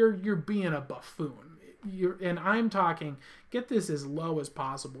 you're being a buffoon. And I'm talking, get this as low as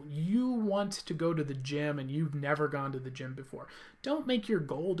possible. You want to go to the gym and you've never gone to the gym before. Don't make your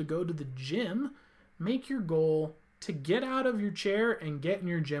goal to go to the gym. Make your goal to get out of your chair and get in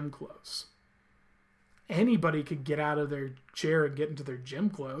your gym clothes. Anybody could get out of their chair and get into their gym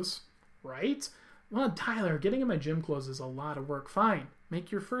clothes, right? Well, Tyler, getting in my gym clothes is a lot of work. Fine.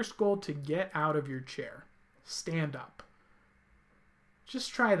 Make your first goal to get out of your chair. Stand up.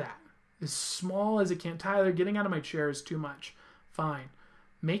 Just try that. As small as it can. Tyler, getting out of my chair is too much. Fine.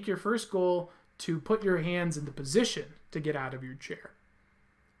 Make your first goal to put your hands in the position to get out of your chair.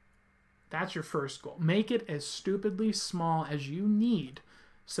 That's your first goal. Make it as stupidly small as you need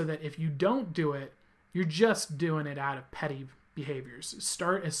so that if you don't do it, you're just doing it out of petty behaviors.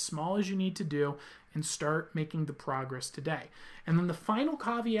 Start as small as you need to do and start making the progress today. And then the final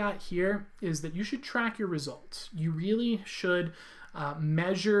caveat here is that you should track your results. You really should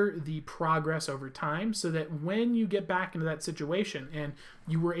measure the progress over time so that when you get back into that situation and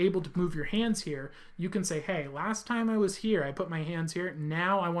you were able to move your hands here, you can say, hey, last time I was here, I put my hands here.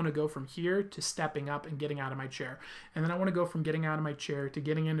 Now I want to go from here to stepping up and getting out of my chair. And then I want to go from getting out of my chair to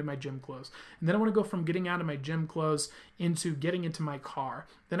getting into my gym clothes. And then I want to go from getting out of my gym clothes into getting into my car.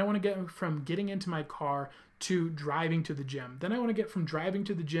 Then I want to get from getting into my car to driving to the gym. Then I want to get from driving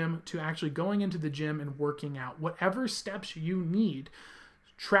to the gym to actually going into the gym and working out. Whatever steps you need,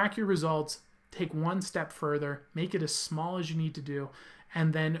 track your results, take one step further, make it as small as you need to do,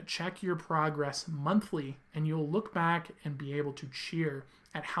 and then check your progress monthly, and you'll look back and be able to cheer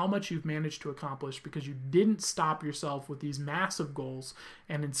at how much you've managed to accomplish because you didn't stop yourself with these massive goals,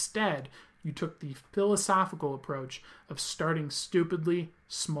 and instead you took the philosophical approach of starting stupidly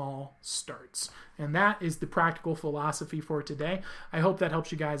small starts. And that is the practical philosophy for today. I hope that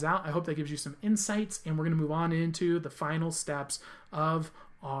helps you guys out. I hope that gives you some insights, and we're going to move on into the final steps of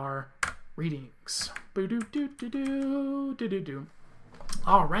our readings.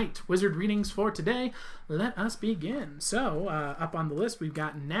 All right, wizard readings for today. Let us begin. So, up on the list, we've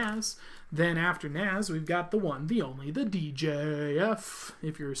got Naz. Then after Naz, we've got the one, the only, the DJF.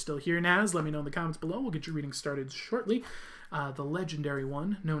 If you're still here, Naz, let me know in the comments below. We'll get your reading started shortly. The legendary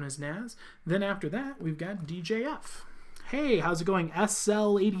one, known as Naz. Then after that, we've got DJF. Hey, how's it going?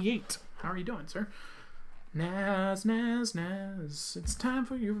 SL88. How are you doing, sir? Naz, Naz, Naz, it's time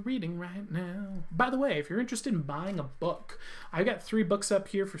for your reading right now. By the way, if you're interested in buying a book, I've got 3 books up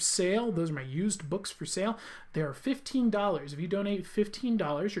here for sale. Those are my used books for sale. They are $15. If you donate $15,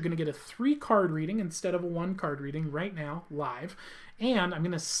 you're going to get a 3-card reading instead of a 1-card reading right now, live. And I'm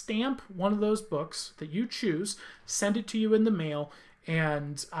going to stamp one of those books that you choose, send it to you in the mail,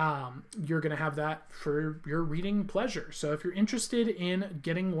 and you're going to have that for your reading pleasure. So if you're interested in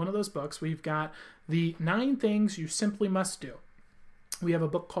getting one of those books, we've got the 9 Things You Simply Must Do. We have a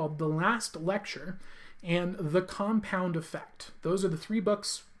book called The Last Lecture and The Compound Effect. Those are the 3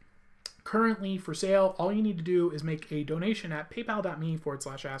 books currently for sale. All you need to do is make a donation at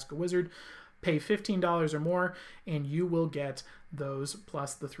paypal.me/askawizard. Pay $15 or more, and you will get those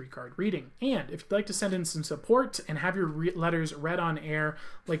plus the 3-card reading. And if you'd like to send in some support and have your letters read on air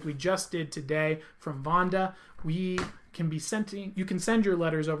like we just did today from Vonda, you can send your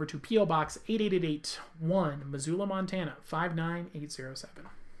letters over to P.O. Box 88881, Missoula, Montana 59807.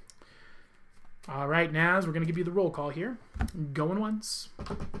 All right, Naz, we're going to give you the roll call here. Going once.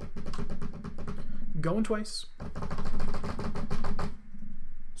 Going twice.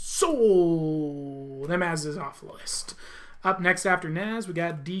 So, them Naz is off the list. Up next after Naz, we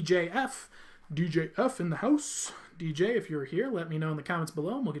got DJF. DJF in the house. DJ, if you're here, let me know in the comments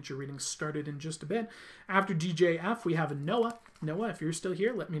below, and we'll get your reading started in just a bit. After DJF, we have Noah. Noah, if you're still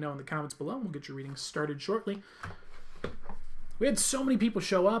here, let me know in the comments below, and we'll get your reading started shortly. We had so many people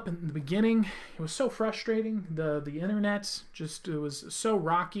show up in the beginning. It was so frustrating. The internet just, it was so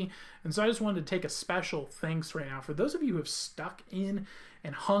rocky. And so I just wanted to take a special thanks right now for those of you who have stuck in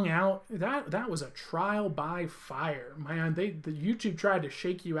and hung out. That was a trial by fire. Man, the YouTube tried to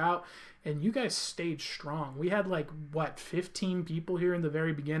shake you out, and you guys stayed strong. We had 15 people here in the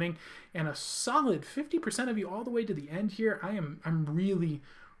very beginning, and a solid 50% of you all the way to the end here. I'm really,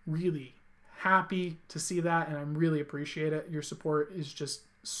 really happy to see that, and I really appreciate it. Your support is just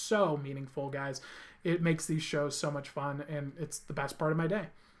so meaningful, guys. It makes these shows so much fun, and it's the best part of my day.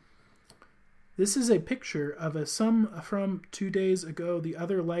 This is a picture of a sum from 2 days ago, the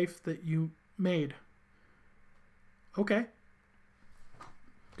other life that you made. Okay.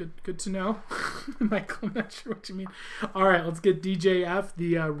 Good to know. Michael, I'm not sure what you mean. All right, let's get DJF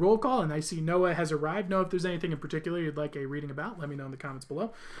the roll call, and I see Noah has arrived. Noah, if there's anything in particular you'd like a reading about, let me know in the comments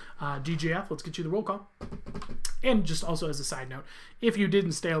below. DJF, let's get you the roll call. And just also as a side note, if you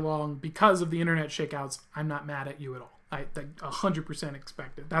didn't stay along because of the internet shakeouts, I'm not mad at you at all. I 100%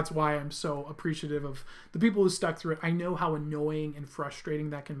 expected. That's why I'm so appreciative of the people who stuck through it. I know how annoying and frustrating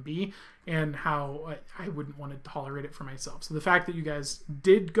that can be, and how I wouldn't want to tolerate it for myself. So the fact that you guys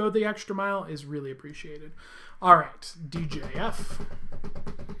did go the extra mile is really appreciated. All right, DJF.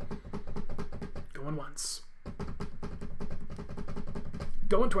 Going once.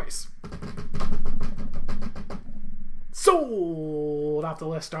 Going twice. Sold off the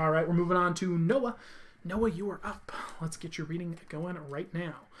list. All right, we're moving on to Noah. Noah, you are up. Let's get your reading going right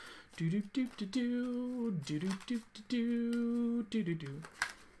now. Do do do do do do do do do do do do.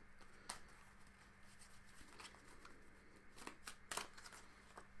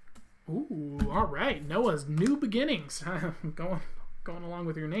 Ooh, all right. Noah's New Beginnings. going along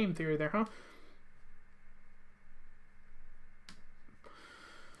with your name theory there, huh?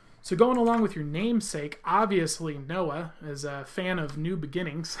 So going along with your namesake, obviously Noah is a fan of new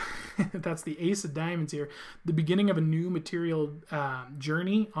beginnings. That's the Ace of Diamonds here. The beginning of a new material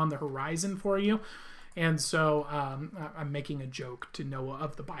journey on the horizon for you. And so I'm making a joke to Noah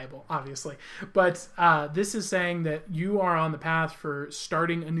of the Bible, obviously. But this is saying that you are on the path for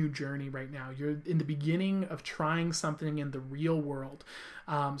starting a new journey right now. You're in the beginning of trying something in the real world.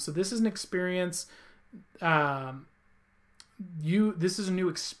 So this is an experience... this is a new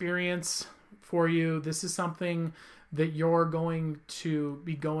experience for you. This is something that you're going to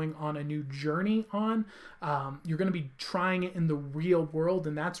be going on a new journey on. You're going to be trying it in the real world,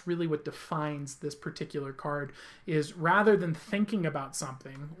 and that's really what defines this particular card, is rather than thinking about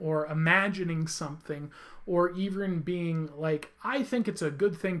something or imagining something or even being like, I think it's a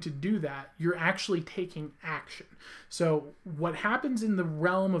good thing to do that, you're actually taking action. So what happens in the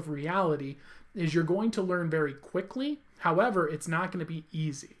realm of reality is you're going to learn very quickly. However, it's not going to be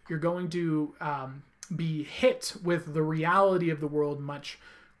easy. You're going to be hit with the reality of the world much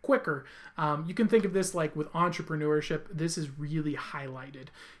quicker. You can think of this like with entrepreneurship. This is really highlighted.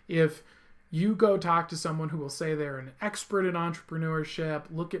 If you go talk to someone who will say they're an expert in entrepreneurship,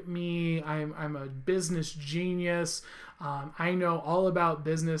 look at me, I'm a business genius, I know all about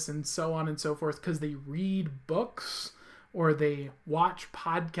business and so on and so forth, because they read books. or they watch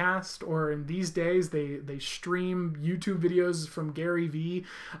podcasts, or in these days they stream YouTube videos from Gary Vee,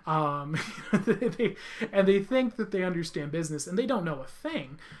 and they think that they understand business, and they don't know a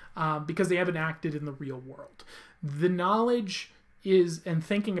thing because they haven't acted in the real world. The knowledge is, and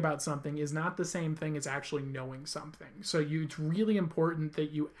thinking about something is not the same thing as actually knowing something. So it's really important that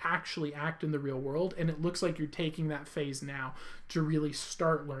you actually act in the real world, and it looks like you're taking that phase now to really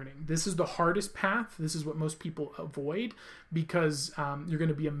start learning. This is the hardest path. This is what most people avoid, because you're going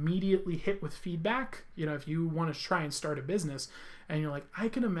to be immediately hit with feedback. You know, if you want to try and start a business and you're like, I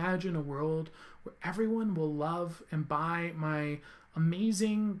can imagine a world where everyone will love and buy my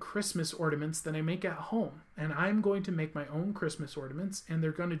amazing Christmas ornaments that I make at home, and I'm going to make my own Christmas ornaments, and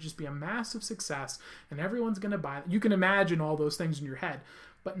they're going to just be a massive success, and everyone's going to buy them. You can imagine all those things in your head,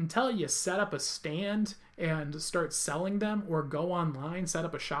 but until you set up a stand and start selling them, or go online, set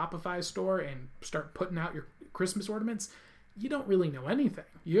up a Shopify store and start putting out your Christmas ornaments, you don't really know anything.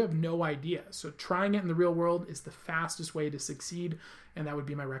 You have no idea. So trying it in the real world is the fastest way to succeed, and that would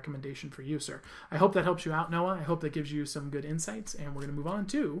be my recommendation for you, sir. I hope that helps you out, Noah. I hope that gives you some good insights, and we're going to move on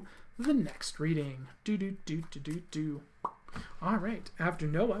to the next reading. All right, after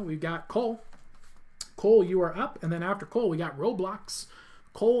Noah, we've got Cole. Cole, you are up, and then after Cole, we got Roblox.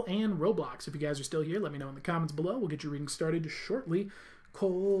 Cole and Roblox. If you guys are still here, let me know in the comments below. We'll get your reading started shortly.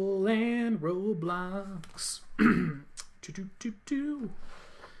 Cole and Roblox.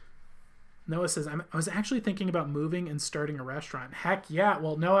 Noah says, I was actually thinking about moving and starting a restaurant. Heck yeah.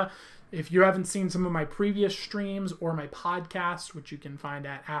 Well, Noah, if you haven't seen some of my previous streams or my podcast, which you can find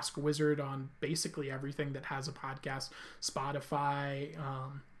at Ask a Wizard on basically everything that has a podcast, Spotify,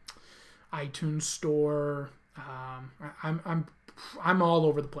 iTunes Store, I'm all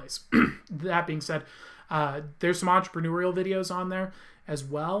over the place. That being said, there's some entrepreneurial videos on there as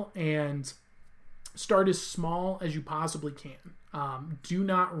well, and start as small as you possibly can. Do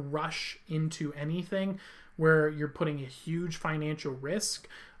not rush into anything where you're putting a huge financial risk.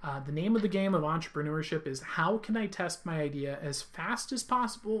 The name of the game of entrepreneurship is, how can I test my idea as fast as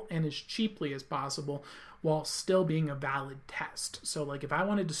possible and as cheaply as possible while still being a valid test? So like if I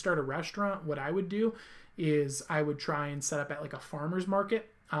wanted to start a restaurant, what I would do is I would try and set up at like a farmer's market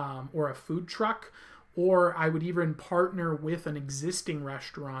or a food truck, or I would even partner with an existing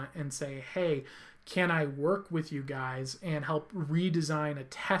restaurant and say, hey, can I work with you guys and help redesign a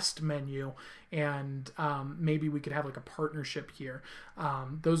test menu, and maybe we could have like a partnership here.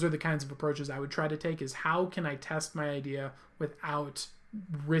 Those are the kinds of approaches I would try to take, is how can I test my idea without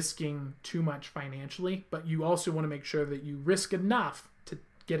risking too much financially, but you also want to make sure that you risk enough to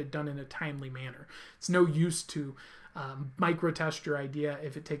get it done in a timely manner. It's no use to micro test your idea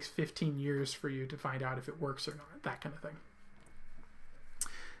if it takes 15 years for you to find out if it works or not, that kind of thing.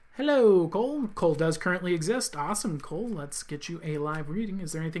 Hello, Cole. Cole does currently exist. Awesome, Cole. Let's get you a live reading.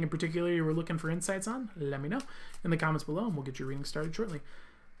 Is there anything in particular you were looking for insights on? Let me know in the comments below, and we'll get your reading started shortly.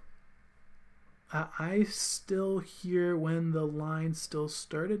 I still hear when the line still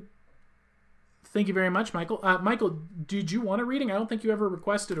started. Thank you very much, Michael. Michael, did you want a reading? I don't think you ever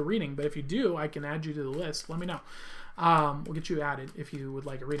requested a reading, but if you do, I can add you to the list. Let me know. We'll get you added if you would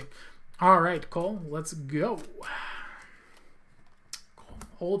like a reading. All right, Cole, let's go.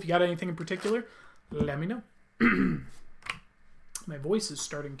 Cole, if you got anything in particular, let me know. My voice is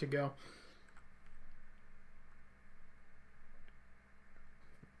starting to go.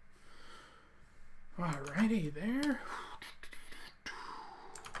 Alrighty there.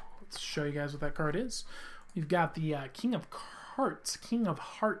 Let's show you guys what that card is. We've got the King of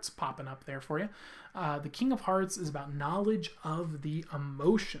Hearts popping up there for you. The King of Hearts is about knowledge of the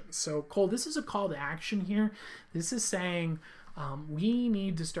emotions. So, Cole, this is a call to action here. This is saying we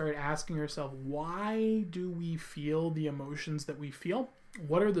need to start asking ourselves, why do we feel the emotions that we feel?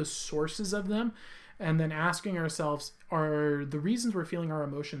 What are the sources of them? And then asking ourselves, are the reasons we're feeling our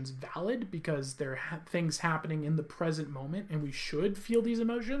emotions valid because there are things happening in the present moment and we should feel these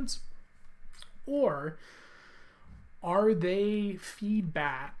emotions? Or are they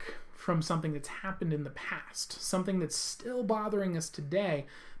feedback from something that's happened in the past, something that's still bothering us today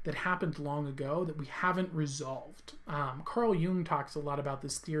that happened long ago that we haven't resolved? Carl Jung talks a lot about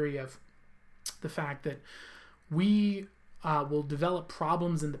this theory of the fact that we will develop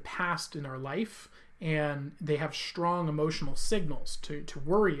problems in the past in our life, and they have strong emotional signals to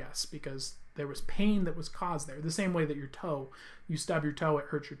worry us because there was pain that was caused there. The same way that you stub your toe, it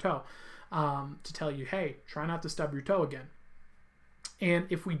hurts your toe, to tell you, hey, try not to stub your toe again. And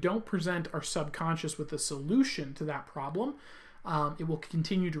if we don't present our subconscious with a solution to that problem, it will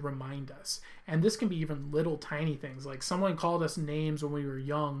continue to remind us. And this can be even little tiny things, like someone called us names when we were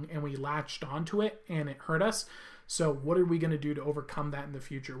young and we latched onto it and it hurt us. So what are we going to do to overcome that in the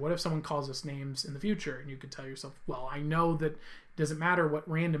future? What if someone calls us names in the future? And you could tell yourself, well, I know that it doesn't matter what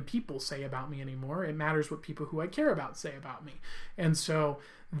random people say about me anymore. It matters what people who I care about say about me. And so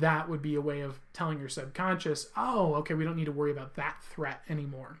that would be a way of telling your subconscious, oh, okay, we don't need to worry about that threat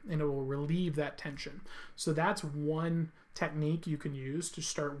anymore. And it will relieve that tension. So that's one technique you can use to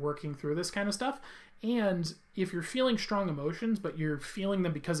start working through this kind of stuff. And if you're feeling strong emotions, but you're feeling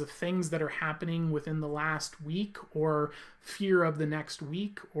them because of things that are happening within the last week, or fear of the next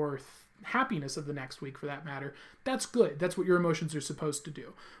week, or happiness of the next week for that matter, that's good. That's what your emotions are supposed to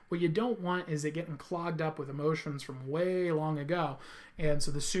do. What you don't want is it getting clogged up with emotions from way long ago. And so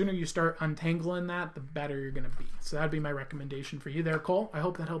the sooner you start untangling that, the better you're going to be. So that'd be my recommendation for you there, Cole. I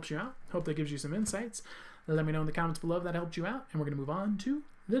hope that helps you out. Hope that gives you some insights. Let me know in the comments below if that helped you out. And we're going to move on to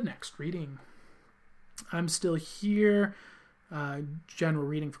the next reading. I'm still here. General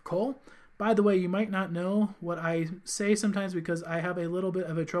reading for Cole. By the way, you might not know what I say sometimes because I have a little bit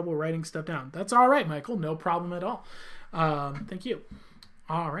of a trouble writing stuff down. That's all right, Michael. No problem at all. Thank you.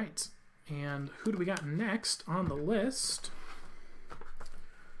 All right. And who do we got next on the list?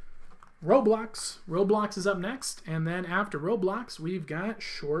 Roblox. Roblox is up next. And then after Roblox, we've got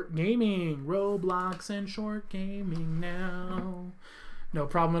Short Gaming. Roblox and Short Gaming now. No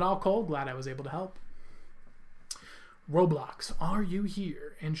problem at all, Cole. Glad I was able to help. Roblox, are you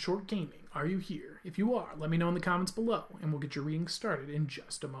here? And Short Gaming, are you here? If you are, let me know in the comments below, and we'll get your reading started in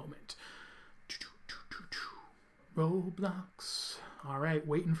just a moment. Roblox. All right,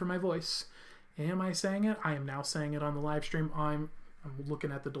 waiting for my voice. Am I saying it? I am now saying it on the live stream. I'm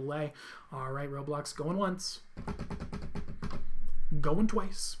looking at the delay. All right, Roblox, going once. Going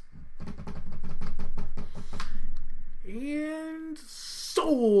twice. And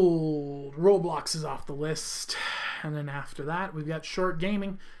sold! Roblox is off the list. And then after that, we've got Short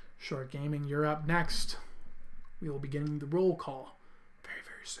Gaming. Short Gaming, you're up next. We will be getting the roll call very,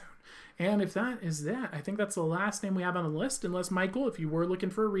 very soon. And if that is that, I think that's the last name we have on the list. Unless, Michael, if you were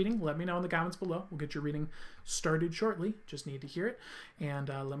looking for a reading, let me know in the comments below. We'll get your reading started shortly. Just need to hear it. And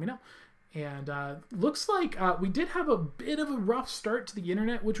let me know. And looks like we did have a bit of a rough start to the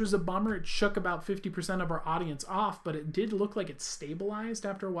internet, which was a bummer. It shook about 50% of our audience off, but it did look like it stabilized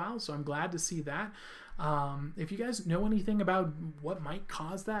after a while, so I'm glad to see that. If you guys know anything about what might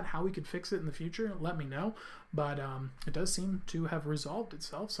cause that, how we could fix it in the future, let me know. But it does seem to have resolved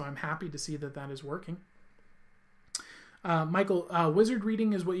itself, so I'm happy to see that that is working. Michael, wizard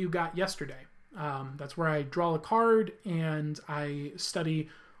reading is what you got yesterday. That's where I draw a card and I study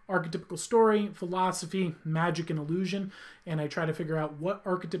archetypical story, philosophy, magic, and illusion, and I try to figure out what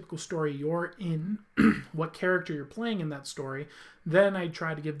archetypical story you're in, what character you're playing in that story. Then I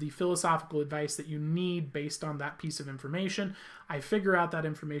try to give the philosophical advice that you need based on that piece of information. I figure out that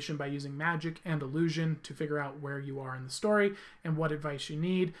information by using magic and illusion to figure out where you are in the story and what advice you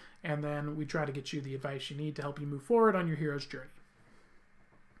need, and then we try to get you the advice you need to help you move forward on your hero's journey.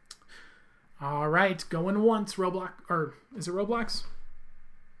 All right, going once, Roblox, or is it Roblox?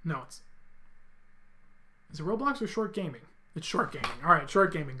 No, is it Roblox or Short Gaming? It's Short Gaming. All right,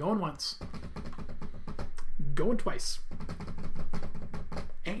 Short Gaming. Going once. Going twice.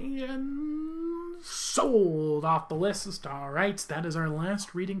 And sold off the list. All right, that is our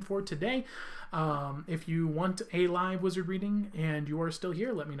last reading for today. If you want a live wizard reading and you are still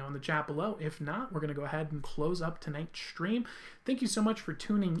here, let me know in the chat below. If not, we're going to go ahead and close up tonight's stream. Thank you so much for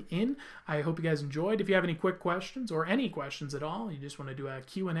tuning in. I hope you guys enjoyed. If you have any quick questions or any questions at all, you just want to do a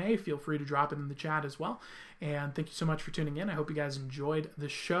Q&A, feel free to drop it in the chat as well. And thank you so much for tuning in. I hope you guys enjoyed the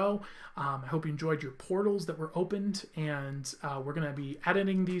show. I hope you enjoyed your portals that were opened, and we're going to be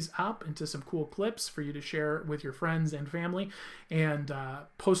editing these up into some cool clips for you to share with your friends and family, and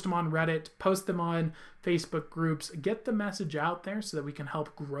post them on Reddit, post them on Facebook groups. Get the message out there so that we can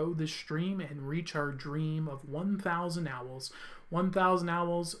help grow this stream and reach our dream of 1,000 owls. 1,000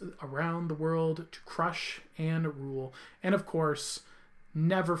 owls around the world to crush and rule. And of course,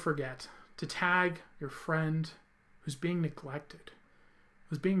 never forget to tag your friend who's being neglected,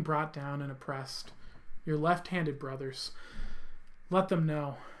 who's being brought down and oppressed, your left-handed brothers. Let them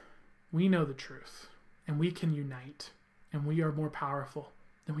know we know the truth and we can unite, and we are more powerful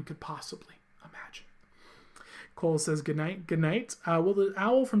than we could possibly imagine. Cole says, good night. Good night. Will the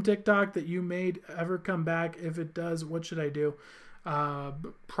owl from TikTok that you made ever come back? If it does, what should I do?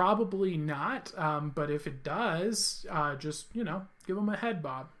 Probably not. But if it does, just, you know, give him a head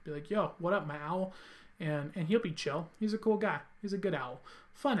bob. Be like, yo, what up, my owl? And he'll be chill. He's a cool guy. He's a good owl.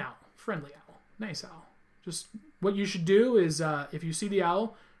 Fun owl. Friendly owl. Nice owl. Just what you should do is, if you see the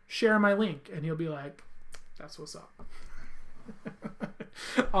owl, share my link. And he'll be like, that's what's up.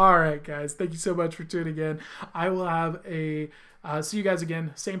 All right, guys. Thank you so much for tuning in. I will have a see you guys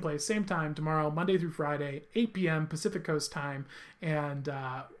again, same place, same time tomorrow, Monday through Friday, 8 p.m. Pacific Coast time, and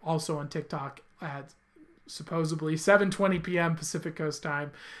also on TikTok at supposedly 7:20 p.m. Pacific Coast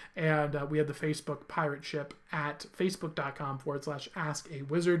time. And we have the Facebook pirate ship at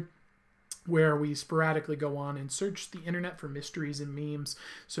facebook.com/askawizard, where we sporadically go on and search the internet for mysteries and memes.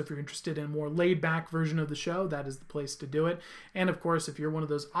 So if you're interested in a more laid-back version of the show, that is the place to do it. And of course, if you're one of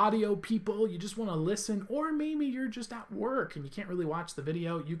those audio people, you just want to listen, or maybe you're just at work and you can't really watch the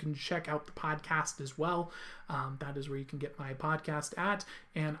video, you can check out the podcast as well. That is where you can get my podcast at,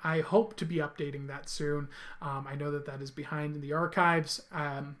 and I hope to be updating that soon. I know that is behind in the archives.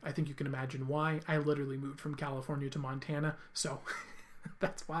 I think you can imagine why. I literally moved from California to Montana, so...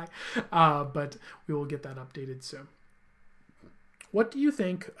 that's why. But we will get that updated soon. What do you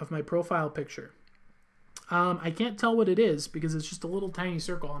think of my profile picture? I can't tell what it is because it's just a little tiny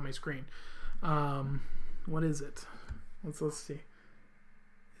circle on my screen. What is it? Let's see.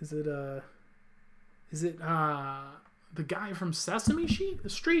 Is it the guy from Sesame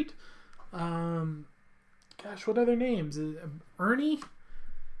Street? Gosh, what other names? Is it Ernie?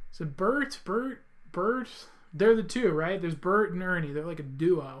 Is it Bert? They're the two, right? There's Bert and Ernie. They're like a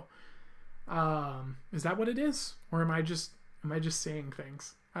duo. Is that what it is? Or am I just saying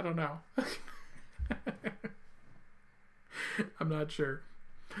things? I don't know. I'm not sure.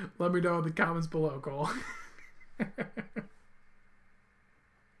 Let me know in the comments below, Cole.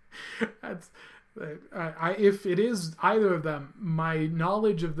 If it is either of them, my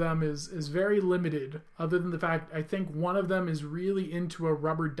knowledge of them is very limited, other than the fact I think one of them is really into a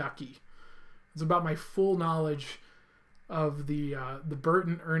rubber ducky. It's about my full knowledge of the Bert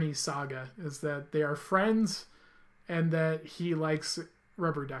and Ernie saga, is that they are friends and that he likes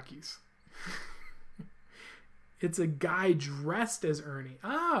rubber duckies. It's a guy dressed as Ernie.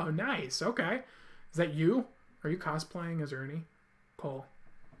 Oh, nice. Okay. Is that you? Are you cosplaying as Ernie? Cole,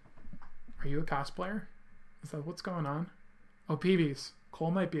 are you a cosplayer? Is that what's going on? Oh, Peevees.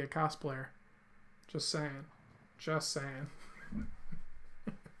 Cole might be a cosplayer. Just saying.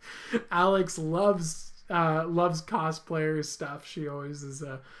 Alex loves cosplayers stuff. She always is.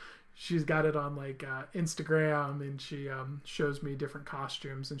 She's got it on like Instagram, and she shows me different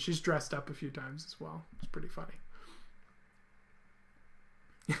costumes, and she's dressed up a few times as well. It's pretty funny.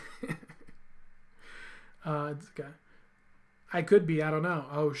 It's okay. I could be. I don't know.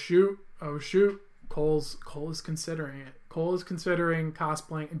 Oh shoot. Cole is considering it. Cole is considering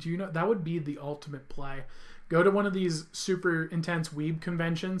cosplaying. And do you know that would be the ultimate play? Go to one of these super intense weeb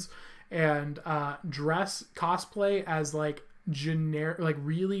conventions and cosplay as like generic, like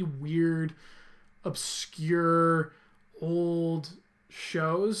really weird, obscure, old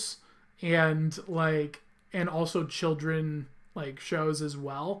shows, and also children like shows as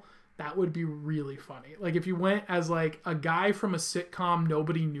well. That would be really funny. Like if you went as like a guy from a sitcom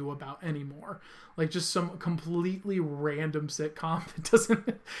nobody knew about anymore, like just some completely random sitcom that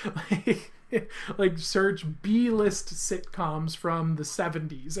doesn't like search B-list sitcoms from the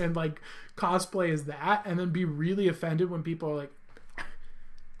 70s and like cosplay as that, and then be really offended when people are like,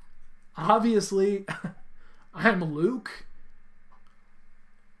 obviously I'm Luke,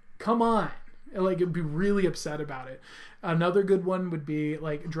 come on. Like it'd be really upset about it. Another good one would be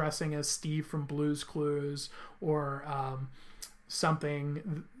like dressing as Steve from Blue's Clues, or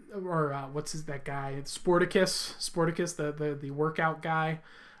something, or that guy? It's Sporticus, the workout guy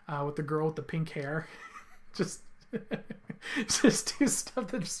with the girl with the pink hair. just do stuff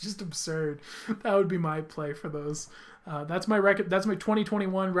that's just absurd. That would be my play for those. That's my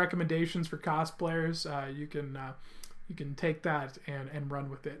 2021 recommendations for cosplayers. You can take that and run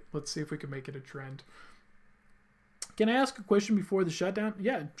with it. Let's see if we can make it a trend. Can I ask a question before the shutdown?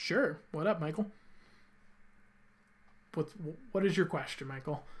 Yeah, sure. What up, Michael? What is your question,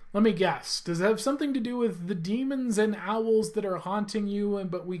 Michael? Let me guess. Does it have something to do with the demons and owls that are haunting you,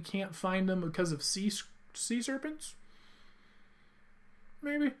 but we can't find them because of sea serpents?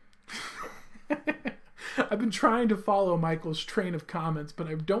 Maybe. I've been trying to follow Michael's train of comments, but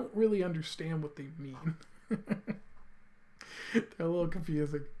I don't really understand what they mean. They're a little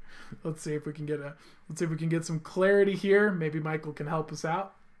confusing. Let's see if we can get some clarity here. Maybe Michael can help us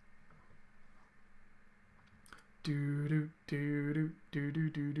out.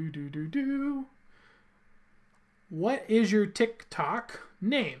 What is your TikTok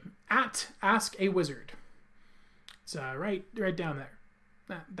name? At Ask a Wizard. It's right down there.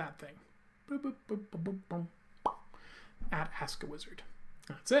 That thing. At Ask a Wizard.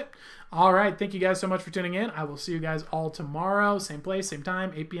 That's it. All right. Thank you guys so much for tuning in. I will see you guys all tomorrow. Same place, same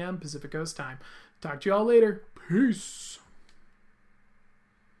time, 8 p.m. Pacific Coast time. Talk to you all later. Peace.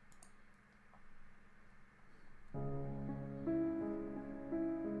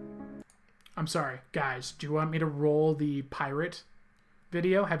 I'm sorry, guys. Do you want me to roll the pirate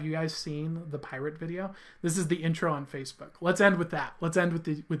video? Have you guys seen the pirate video? This is the intro on Facebook. Let's end with that. Let's end with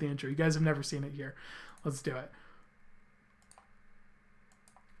the intro. You guys have never seen it here. Let's do it.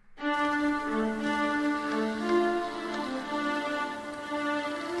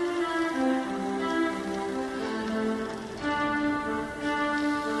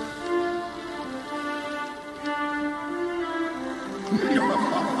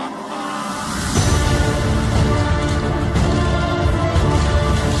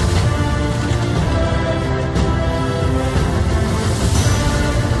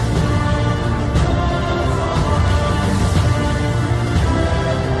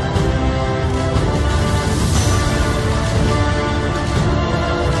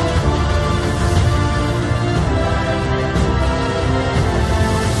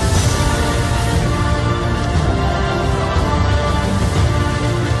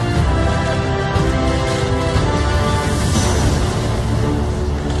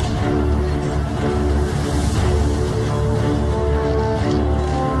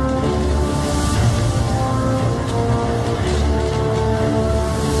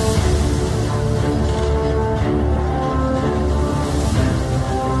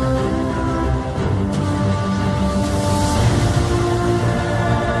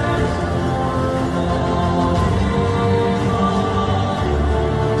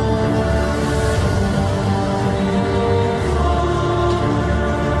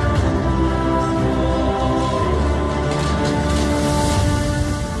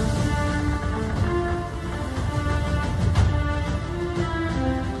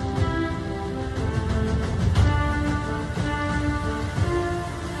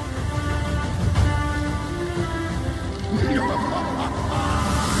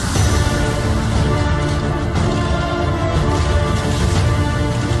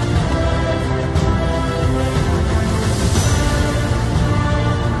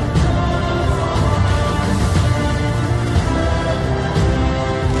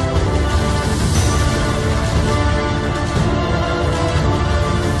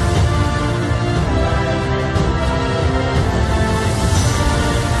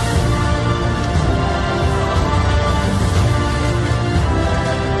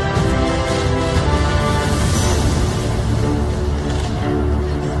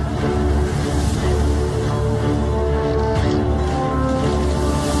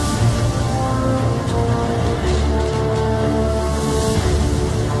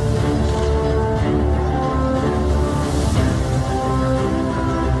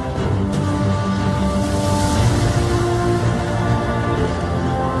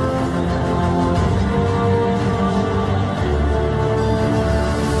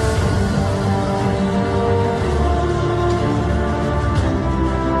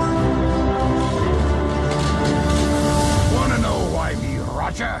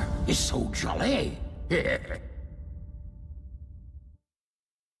 Is so jolly.